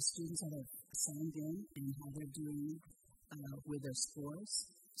of the students that have signed in and how they're doing with their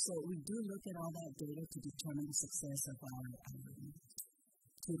scores. So we do look at all that data to determine the success of our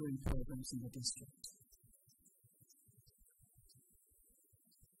tutoring programs in the district.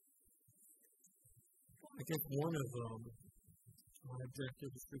 I guess one of my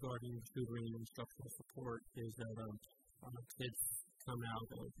objectives regarding tutoring and instructional support is that kids come out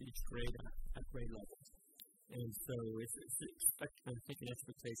of each grade at grade level. And so it's an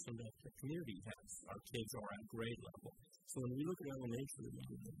expectation that the community has. Our kids are at grade level. So when we look at elementary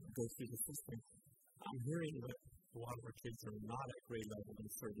and go through the system, I'm hearing that a lot of our kids are not at grade level in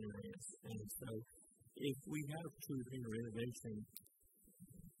certain areas. And so if we have tutoring or innovation,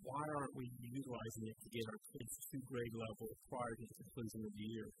 why aren't we utilizing it to get our kids to grade level prior to the conclusion of the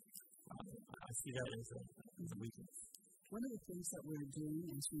year? I see that as a weakness. One of the things that we're doing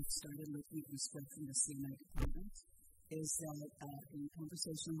as we've started looking at restructuring the CNI department is that in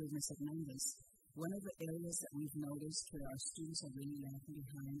conversation with Ms. Hernandez, one of the areas that we've noticed where our students are really lagging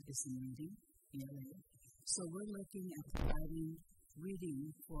behind is in reading area. So we're looking at providing reading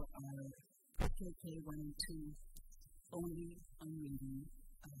for our K 1 and 2 only on reading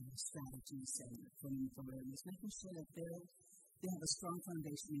strategies and for areas, making sure that they have a strong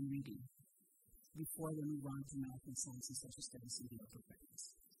foundation in reading before they move on to math and science and social studies and the upper grades.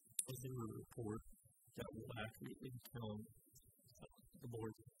 Is there a report that will accurately tell the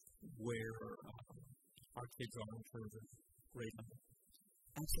board where our kids are in terms of grade level?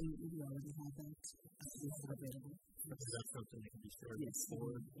 Absolutely, we already have that. We have it available. Is that something that can be shared yes.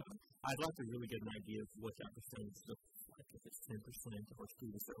 forward? I'd like to really get an idea of what that percentage looks like. If it's 10% of our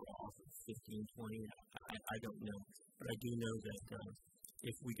students that are off, 15, 20, I don't know. But I do know that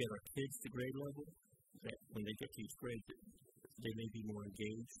if we get our kids to grade level, that when they get to each grade, they may be more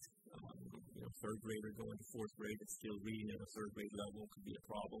engaged. Third grader going to fourth grade and still reading at a third grade level could be a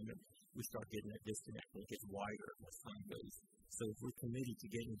problem. And we start getting that disconnect and it gets wider as time goes. So if we're committed to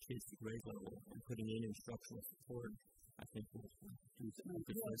getting kids to grade level and putting in instructional support, I think we'll do that.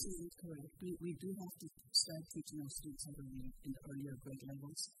 You're absolutely correct. We do have to start teaching our students how to read in the earlier grade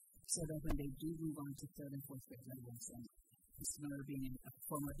levels so that when they do move on to third and fourth grade levels, it's not being a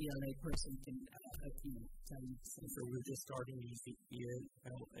former ELA person can tell you. So we're just starting to use the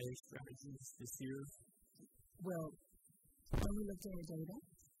ELA strategies this year? Well, when we looked at our data,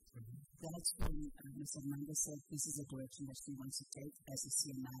 that's when Ms. Amanda said this is a direction that she wants to take as a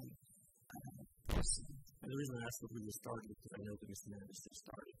CNI person. And the reason I asked if we just started is because I know that Ms. Amanda just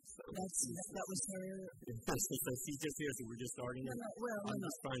started. So that was her. So she's just here, so we're just starting. I'm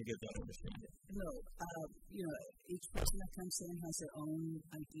just trying to get that understanding. No, each person that comes in has their own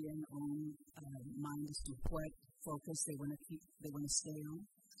idea and own mind as to what focus they want to stay on.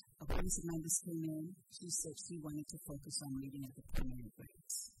 When Ms. Amanda came in, she said she wanted to focus on reading at the primary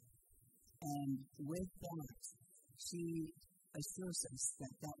grades. And with that, she assures us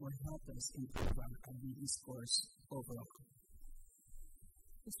that will help us improve our reading scores overall.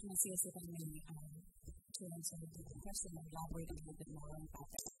 Mr. Macias, if I may, to answer the question and elaborate a little bit more on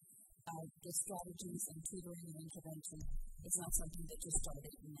that. The strategies and tutoring and intervention is not something that just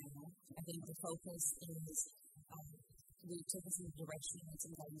started now. I think the focus is we took us in the direction and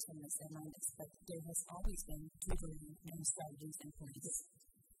some guidance from Ms. Hernandez, but there has always been tutoring and strategies in place.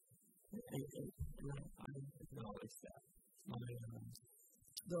 I acknowledge that.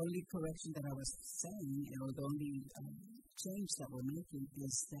 The only correction that I was saying, the only change that we're making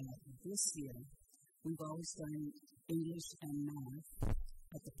is that this year we've always done English and math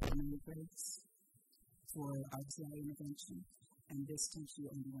at the primary grades for RTI intervention, and this time she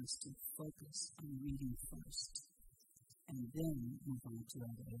only wants to focus on reading first and then move on to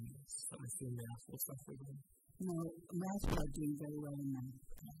other areas. So I see math will suffer then? No, math we are doing very well in math.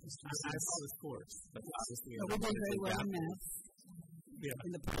 I saw this course, but obviously we're doing very well in math. Yeah.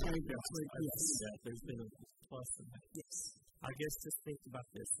 In the primary grades, yes. There's been a plus in that. Yes. I guess just think about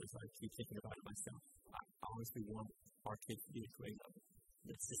this as I keep thinking about it myself. I honestly want our kids to be at grade level.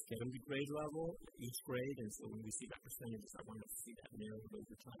 Let's just get them to grade level, each grade, and so when we see that percentages, I want us to see that narrowed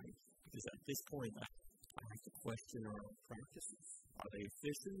over time. Because at this point, I have to question our practices. Are they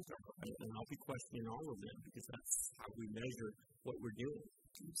efficient? And I'll be questioning all of them because that's how we measure what we're doing.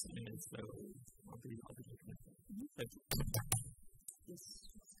 And so I'll be looking at that. Thank you. Yes.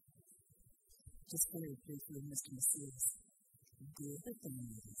 Just very briefly, Mr. Macias, the other thing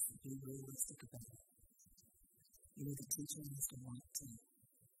is to be realistic about it. The teacher has to want to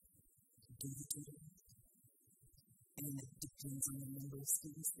do the tutoring. And it depends on the number of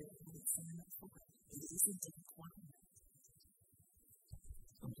students that will sign up for it. It isn't a requirement.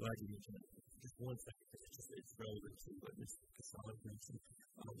 I'm glad you mentioned that. Just one second, it's relevant to what Ms. Casale mentioned.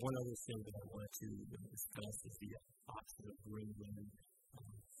 One other thing that I wanted to discuss is the option of bringing in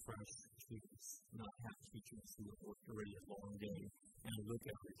fresh students, not have teachers who have worked already a long day, and look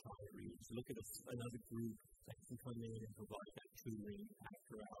at retirees. Look at another group that can come in and provide that tutoring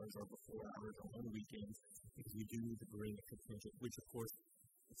after hours or before hours or on weekends, because we do need to bring a contingent, which of course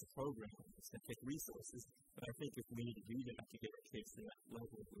it's a program, it's going to take resources, but I think if we need to do that to get our kids to that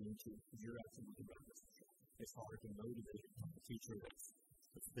level, we need to, you're absolutely right. It's hard to motivate a teacher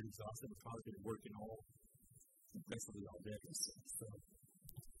that's been exhausted and probably been working basically all day. So.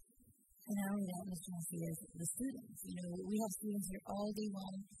 And not only that, Mr. Macias, the students. We have students here all day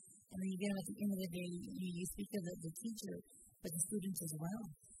long, and then you get them at the end of the day, you speak of the teacher, but the students as well.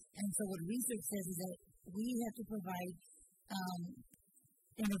 And so what research says is that we have to provide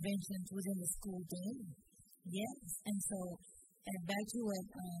interventions within the school day. Yes, and so, and back to what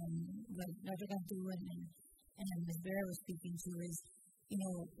Dr. Cantu and Ms. Vera was speaking to is,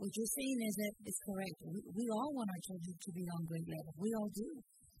 what you're saying is that it's correct. We all want our children to be on grade level. We all do.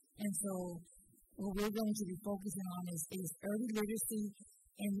 And so, what we're going to be focusing on is early literacy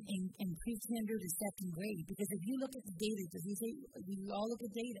in pre-kinder to second grade. Because if you look at the data, because we all look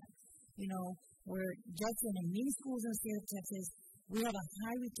at data, where Jackson and many schools in the state of Texas, we have a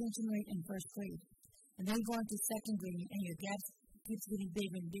high retention rate in first grade. And then you go into second grade, and your gap keeps getting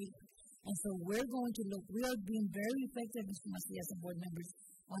bigger and bigger. And so we are being very effective as MCS and board members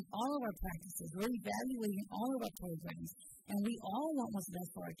on all of our practices. We're evaluating all of our programs, and we all want what's best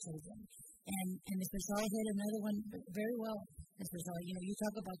for our children. And Mr. Shaw hit another one very well. Mr. Shaw, you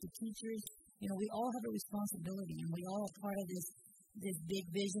talk about the teachers. We all have a responsibility, and we all are part of this big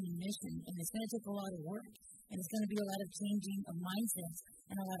vision and mission, and it's going to take a lot of work, and it's going to be a lot of changing of mindsets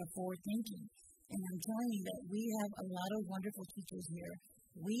and a lot of forward thinking. And I'm telling you that we have a lot of wonderful teachers here.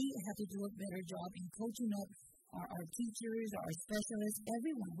 We have to do a better job in coaching up our teachers, our specialists,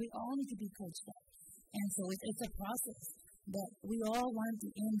 everyone. We all need to be coached up. And so it's a process, but we all want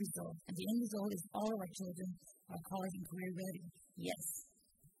the end result. And the end result is all of our children are college and career ready. Yes.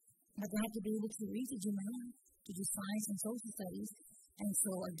 But they have to be able to read, to do math, to do science and social studies. And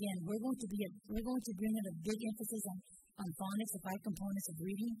so again, we're going to bring in a big emphasis on phonics, the 5 components of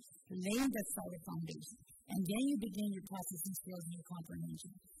reading, laying that solid foundation. And then you begin your processing skills and your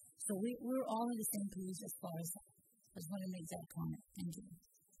comprehension. So we're all on the same page as far as that. I just want to make that comment. Thank you.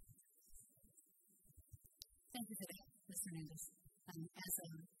 Thank you for that, Ms. Hernandez. As a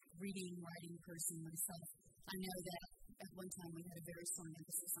reading, writing person myself, I know that at one time we had a very strong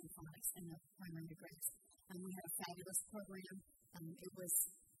emphasis on phonics in the primary grades. We had a fabulous program. It was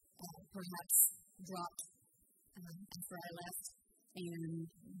perhaps dropped after I left, and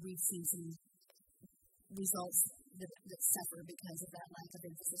we've seen some results that suffer because of that lack of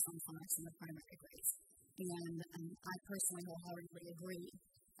emphasis on phonics in the primary grades. And I personally wholeheartedly agree.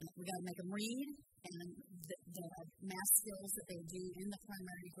 We got to make them read, and the math skills that they do in the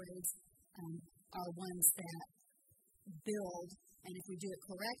primary grades are ones that build, and if we do it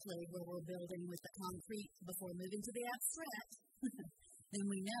correctly, where we're building with the concrete before moving to the abstract, then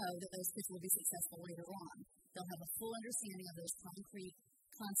we know that those kids will be successful later on. They'll have a full understanding of those concrete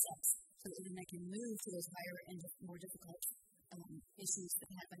concepts so that then they can move to those higher and more difficult issues that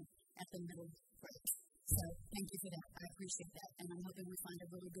happen at the middle grade. So thank you for that. I appreciate that. And I'm hoping we find a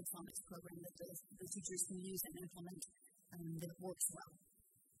really good phonics program that the teachers can use and implement that it works well.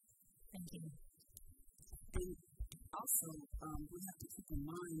 Thank you. And also, we have to keep in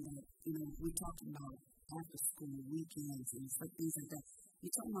mind that, we're talking about after school, weekends, and things like that.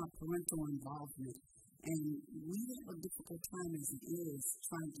 You're talking about parental involvement. And we have a difficult time as it is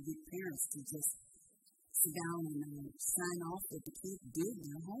trying to get parents to just sit down and sign off that the kids did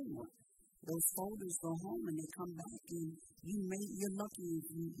their homework. Those folders go home and they come back, and you're lucky if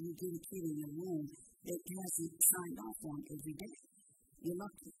you get a kid in your room that hasn't signed off on every day. You're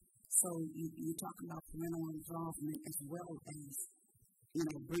lucky. So you're talking about parental involvement as well as,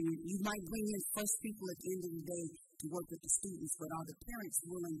 you might bring in first people at the end of the day to work with the students, but are the parents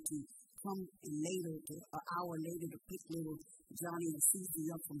willing to come later, an hour later, to pick little Johnny and Susie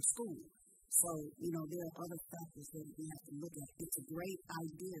up from school? So, there are other factors that we have to look at. It's a great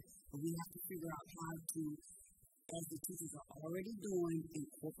idea, but we have to figure out how to, as the teachers are already doing,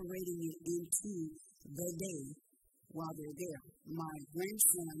 incorporating it into the day while they're there. My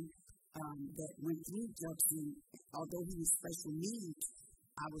grandson that went through Judson, although he was special needs,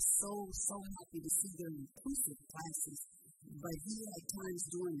 I was so happy to see their inclusive classes. But he had times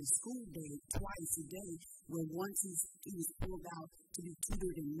during the school day, twice a day, where once he was pulled out to be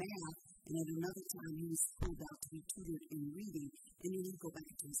tutored in math, and at another time he was pulled out to be tutored in reading, and then he'd go back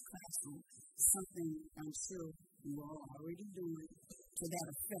to his classroom. Something I'm sure you all are already doing to that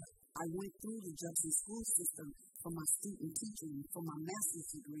effect. I went through the Judson school system for my student teaching, for my master's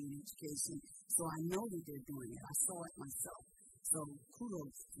degree in education, so I know that they're doing it. I saw it myself. So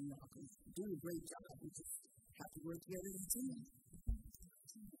kudos to y'all, because you're doing a great job. We just have to work together as a team.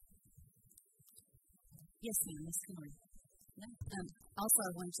 Yes, ma'am. Ms. Kimberly. Also,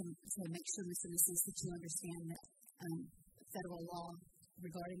 I want to make sure, Mr. and Mrs., that you understand that federal law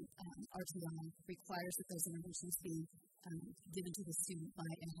regarding RTI requires that those interventions be given to the student by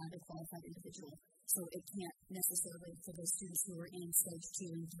a highly qualified individual. So it can't necessarily, for those students who are in stage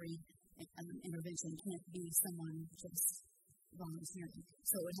 2 and 3 intervention, can't be someone just volunteering.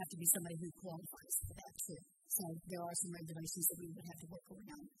 So it would have to be somebody who qualifies for that too. So there are some regulations that we would have to work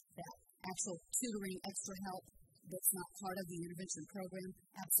around. That actual tutoring, extra help that's not part of the intervention program,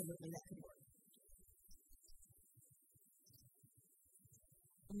 absolutely that could work.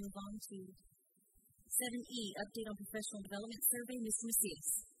 We'll move on to 7E, update on professional development survey. Ms. Macias.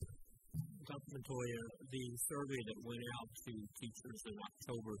 Dr. Montoya, the survey that went out to teachers in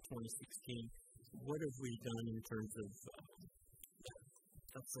October 2016, what have we done in terms of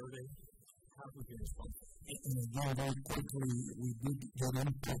that survey? How have we been responsible? And again, very quickly, we did get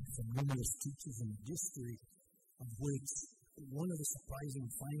input from numerous teachers in the district, of which one of the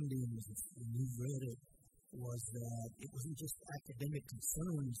surprising findings, when you read it, was that it wasn't just academic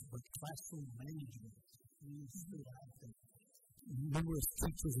concerns, but classroom management really stood out. That numerous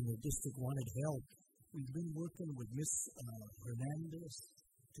teachers in the district wanted help. We've been working with Ms. Hernandez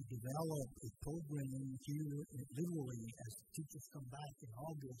to develop a program here, literally, as teachers come back in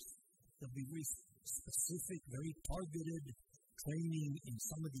August. There'll be very specific, very targeted training in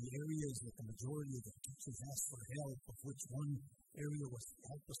some of the areas that the majority of the teachers asked for help, of which one area was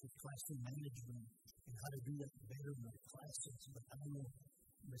help us with classroom management and how to do that better in our classes. But I don't know,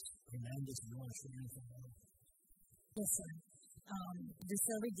 Ms. Hernandez, if you want to share anything else? Yes, sir. The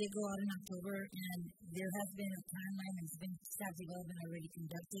survey did go out in October, and there has been a timeline that's been staff development already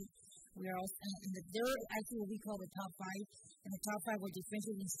conducted. We are also, there are actually what we call the top 5, and the top 5 were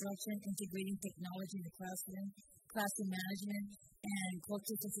differentiated instruction, integrating technology in the classroom, classroom management, and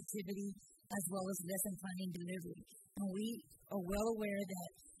cultural sensitivity, as well as lesson planning delivery. And we are well aware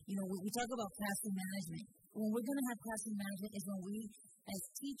that, when we talk about classroom management, when we're going to have classroom management is when we, as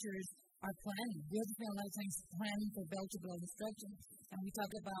teachers, are planning. We have to spend a lot of time planning for bell-to-bell instruction. And we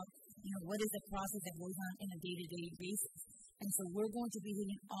talk about, what is the process that goes on in a day-to-day basis. And so we're going to be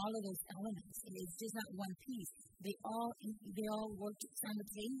hitting all of those elements. It's just not one piece. They all work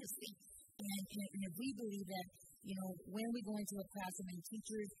simultaneously. And if we believe that, when we go into a classroom and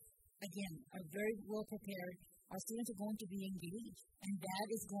teachers, again, are very well prepared, our students are going to be engaged. And that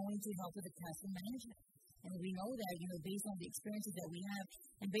is going to help with the classroom management. And we know that, based on the experiences that we have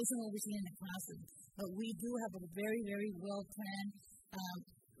and based on what we're seeing in the classroom. But we do have a very, very well planned.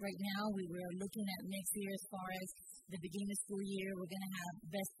 Right now, we were looking at next year as far as the beginning of the school year. We're going to have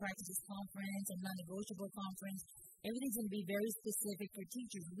best practices conference and non-negotiable conference. Everything's going to be very specific for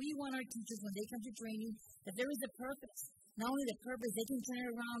teachers. We want our teachers, when they come to training, that there is a purpose. Not only the purpose, they can turn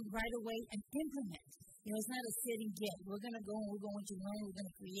it around right away and implement. It's not a sit and get. We're going to go and we're going to learn, we're going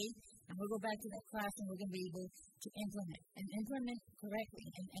to create, and we'll go back to that classroom. We're going to be able to implement correctly.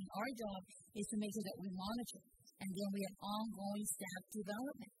 And our job is to make sure that we monitor. And then we have ongoing staff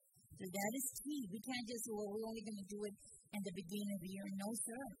development. So that is key. We can't just say, we're only going to do it at the beginning of the year. No,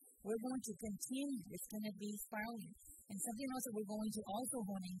 sir. We're going to continue. It's going to be spiraling. And something else that we're going to also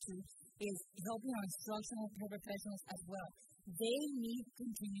hone into is helping our instructional paraprofessionals as well. They need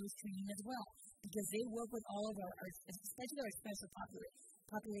continuous training as well because they work with all of our especially our special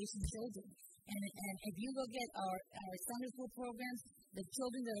population children. And if you look at our summer school programs, the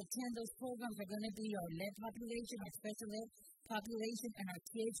children that attend those programs are going to be our lead population, our special ed population, and our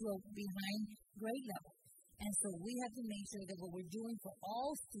kids who are behind grade level. And so we have to make sure that what we're doing for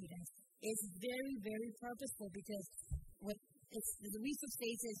all students is very, very purposeful because the research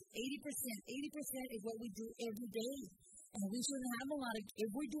states is 80% is what we do every day. And we shouldn't have a lot of, if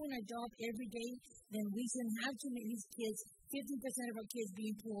we're doing our job every day, then we shouldn't have too many kids, 15% of our kids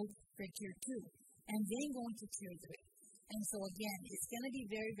being pulled for tier 2 and then going to tier 3. And so again, it's going to be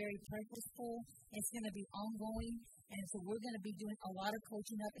very, very purposeful. It's going to be ongoing. And so we're going to be doing a lot of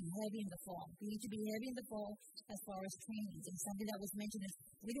coaching up and heavy in the fall. We need to be heavy in the fall as far as trainings. And something that was mentioned is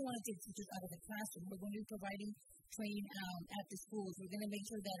we don't want to take teachers out of the classroom. We're going to be providing training at the schools. We're going to make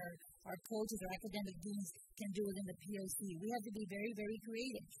sure that our coaches, our academic deans can do it in the POC. We have to be very, very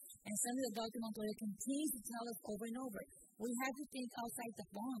creative. And something that Dr. Montoya continues to tell us over and over, we have to think outside the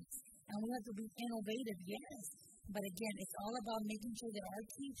box. And we have to be innovative, yes. But again, it's all about making sure that our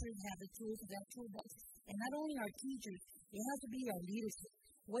teachers have the tools of that toolbox. And not only our teachers, it has to be our leadership.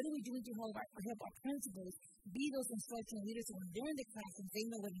 What are we doing to help our principals be those instructional leaders so when they're in the classroom, they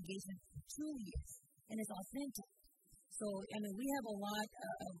know what engagement truly is. And it's authentic. So, we have a lot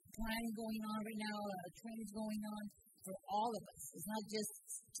of planning going on right now, a lot of trainings going on for all of us. It's not just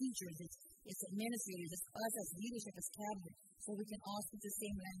teachers, it's administrators, it's us as leadership, as cabinet, so we can all speak the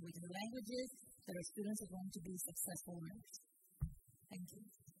same language. And the languages that our students are going to be successful learners. Thank you.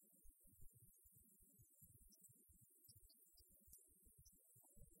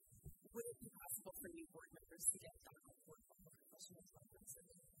 Would it be possible for new board members to get Dr. Board professional conference?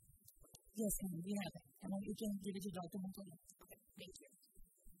 Yes, ma'am, we have it. And we can give it to Dr. Montoya. Okay, thank you.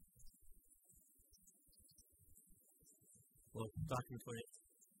 Well, Dr. Montoya,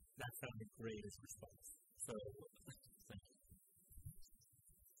 that sounded great as a response. So, thank you.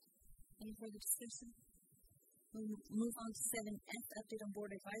 Any further discussion? We'll move on to 7F, update on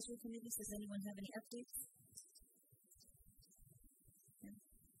board advisory committees. Does anyone have any updates? No.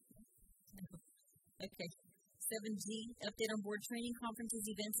 Okay. 7G, update on board training, conferences,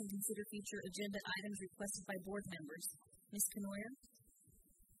 events, and consider future agenda items requested by board members. Ms. Canoyer?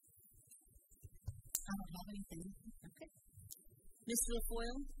 I don't have anything. Okay. Mr.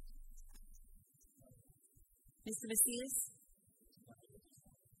 LaFoyle? Mr. Macias?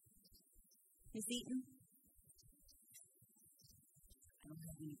 Ms. Eaton? I don't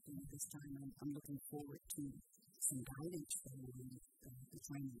have anything at this time. I'm looking forward to some guidance from the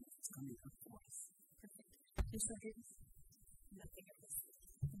training that's coming up for us. Perfect. Ms. Rodriguez? Nothing else.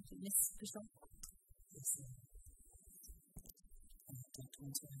 Thank you. Ms. Bishop? Yes, sir.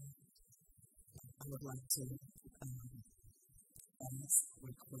 I would like to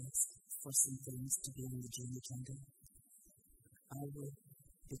request for some things to be on the June agenda. I would,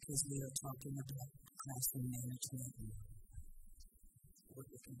 because we are talking about classroom management and what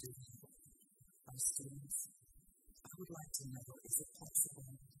we can do for our students, I would like to know, is it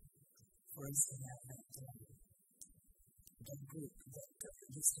possible for us to have that group that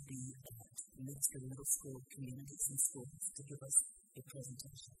used to be at middle school communities and schools to give us a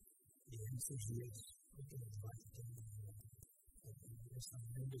presentation? The answer is yes. We can invite them. There's some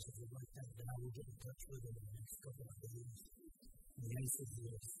members that would like that down. We'll get in touch with them in the next couple of days. The answer is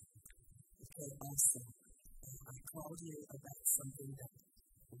yes. Okay, also, I called you about something that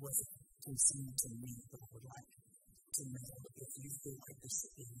wasn't concerned to me, but I would like to know if you feel like this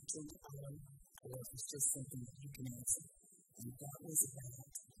should be an agenda item or if it's just something that you can answer. And that was about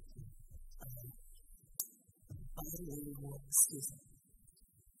bilingual,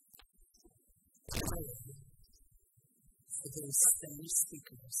 for those Spanish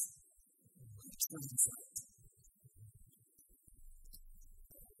speakers who translate.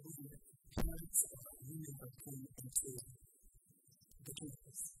 When parents or you member come into the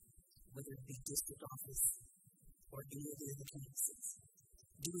campus, whether it be district office or any of the other campuses,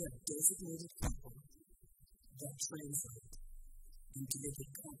 do we have designated people that translate, and do they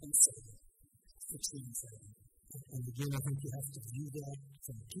get compensated for translating? And again, I think you have to view that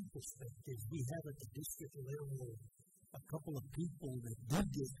from two perspectives. We have at the district level a couple of people that do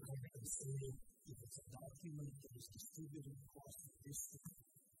get compensated if it's a document that is distributed across the district.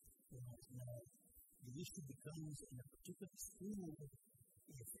 Now, the issue becomes in a particular school,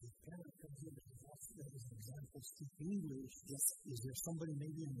 if a parent comes in and wants to, as an example, speak English, is there somebody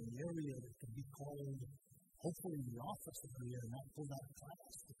maybe in the area that can be called, hopefully in the office area, and not pulled out of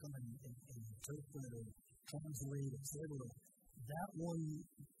class to come and interpret or translate, etc. That one,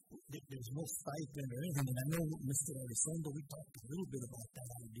 there's no stipend or anything. And I know Mr. Elizondo, we talked a little bit about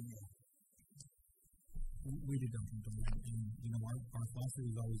that idea. We did talk about that. And, our philosophy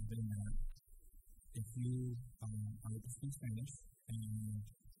has always been that if you are able to speak Spanish and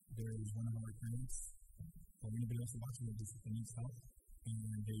there is one of our parents or anybody else watching that needs help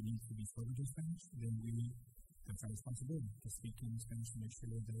and they need to be fluent in Spanish, then we have our responsibility to speak in Spanish to make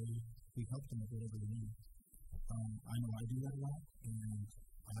sure that we help them with whatever they need. I know I do that a lot, and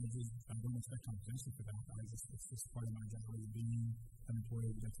I don't expect compensation for that. It's just part of my job as being an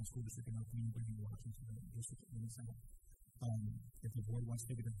employee of the Jackson School District and helping anybody who walks into the district in the South. If the board wants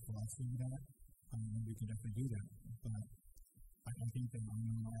to take a different philosophy of that, we can definitely do that. But I think that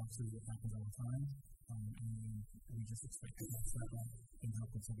in my offices it happens all the time, and we just expect to step up and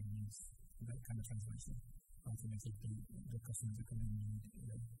help when somebody needs that kind of translation. To make sure the customers that come in need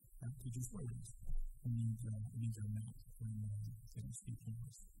have teachers programs. Needs are met when they don't speak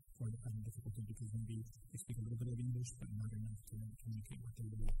English or they have difficulty because maybe they speak a little bit of English but not enough to communicate what they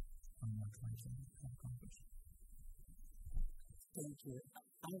really are trying to accomplish. Thank you.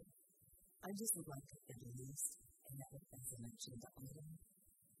 I just would like to at least have it as an agenda item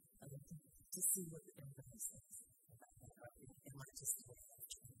to see what everybody says about that. It might just be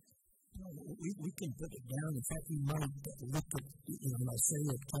we can put it down. In fact, we might look at, I say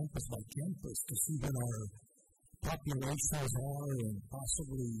at campus by campus to see what our populations are and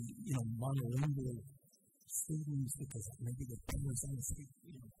possibly, monolingual students because maybe the parents only speak,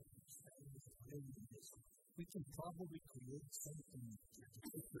 we can probably create something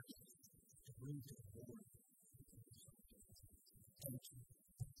to bring to the board. Thank you.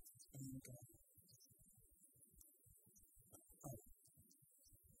 And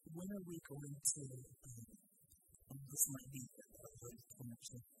when are we going to, this might be a great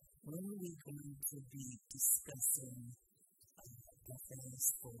connection, when are we going to be discussing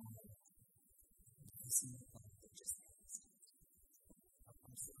buffets for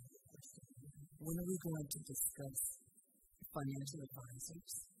when are we going to discuss financial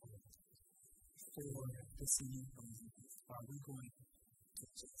advisors? for this new are we going to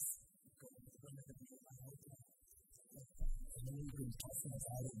just go under the new we've been talking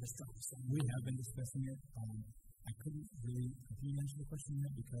about it this time. So we have been discussing it. I couldn't really completely answer the question yet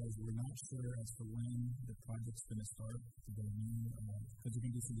because we're not sure as to when the project's going to start. The new, because we're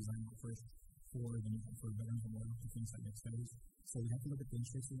going to do some design work first for Veterans Memorial to finish that next phase. So we have to look at the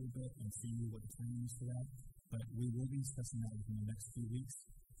interest a little bit and see what the timing is for that. But we will be discussing that within the next few weeks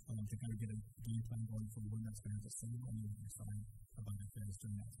to kind of get a game plan going for when that's going to have to sell and then we can decide about the phase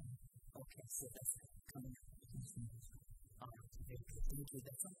during that time. Okay, so that's coming up. Thank you.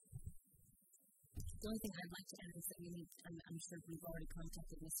 That's all. The only thing I'd like to add is that we need, I'm sure we've already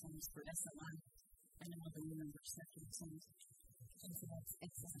contacted Ms. Holmes for SLI. I know all the new members have to send. So that's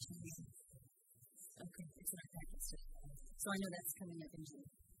excellent. Okay, it's in our packets. So I know that's coming up in June.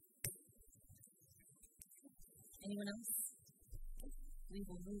 Anyone else? We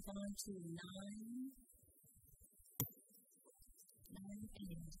will move on to 9A.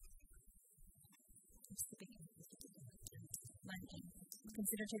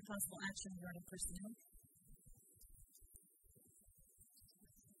 Consider take possible action regarding personnel.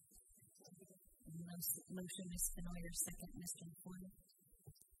 Motion, Ms. Fenoyer, second, Mr. McCoy.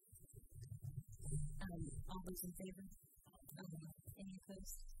 All those in favor? Any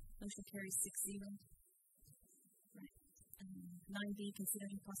opposed? Motion carries 6-0. Right. 9B,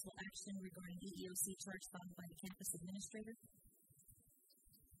 considering possible action regarding EEOC charge filed by the campus administrator.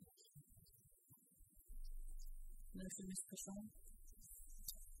 Motion, Ms. Pashon.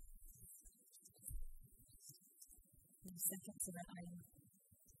 Second to that item.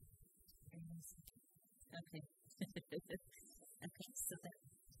 Okay. Okay, so that,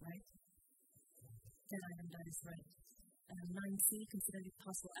 right? That item, that is right. 9C, considering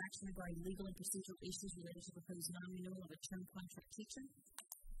possible action regarding legal and procedural issues related to proposed non-renewal of a term contract teacher.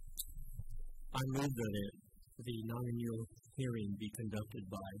 I move that the non-renewal hearing be conducted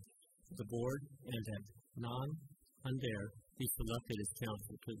by the board and that non-Hundair be selected as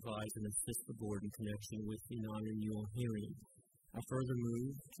counsel to advise and assist the board in connection with the non-renewal hearing. I further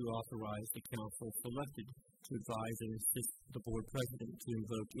move to authorize the counsel selected to advise and assist the board president to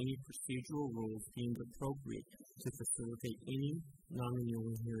invoke any procedural rules deemed appropriate to facilitate any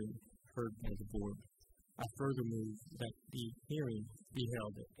non-renewal hearing heard by the board. I further move that the hearing be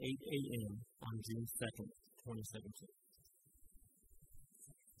held at 8 a.m. on June 2nd, 2017.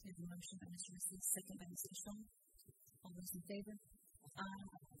 We have a motion by Mr. Smith, second by Mr. Shaw. All those in favor?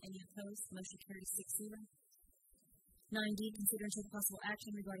 Any opposed? Motion carries 6-0. 9D, consider and take possible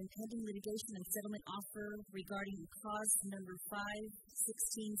action regarding pending litigation and settlement offer regarding cause number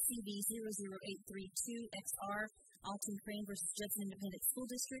 516CV00832XR, Alton Crane v. Judson Independent School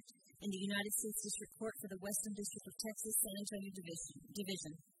District in the United States District Court for the Western District of Texas, San Antonio Division. Do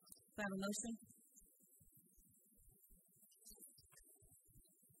I have a motion?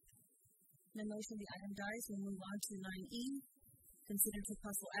 No motion, the item dies. We'll move on to 9E, consider and take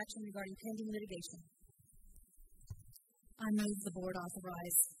possible action regarding pending litigation. I move the board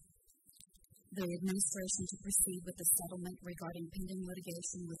authorize the administration to proceed with the settlement regarding pending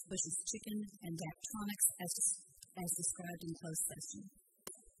litigation with Bush's Chicken and Daktronics as described in closed session.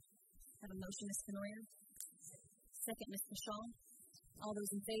 Have a motion, Ms. Fenoyer. Second, Ms. Pashon. All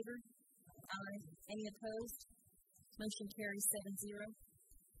those in favor? Aye. Any opposed? Motion carries 7-0.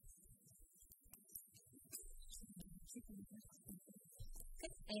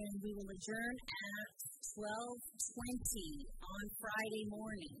 And we will adjourn at 12:20 on Friday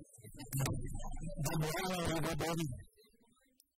morning.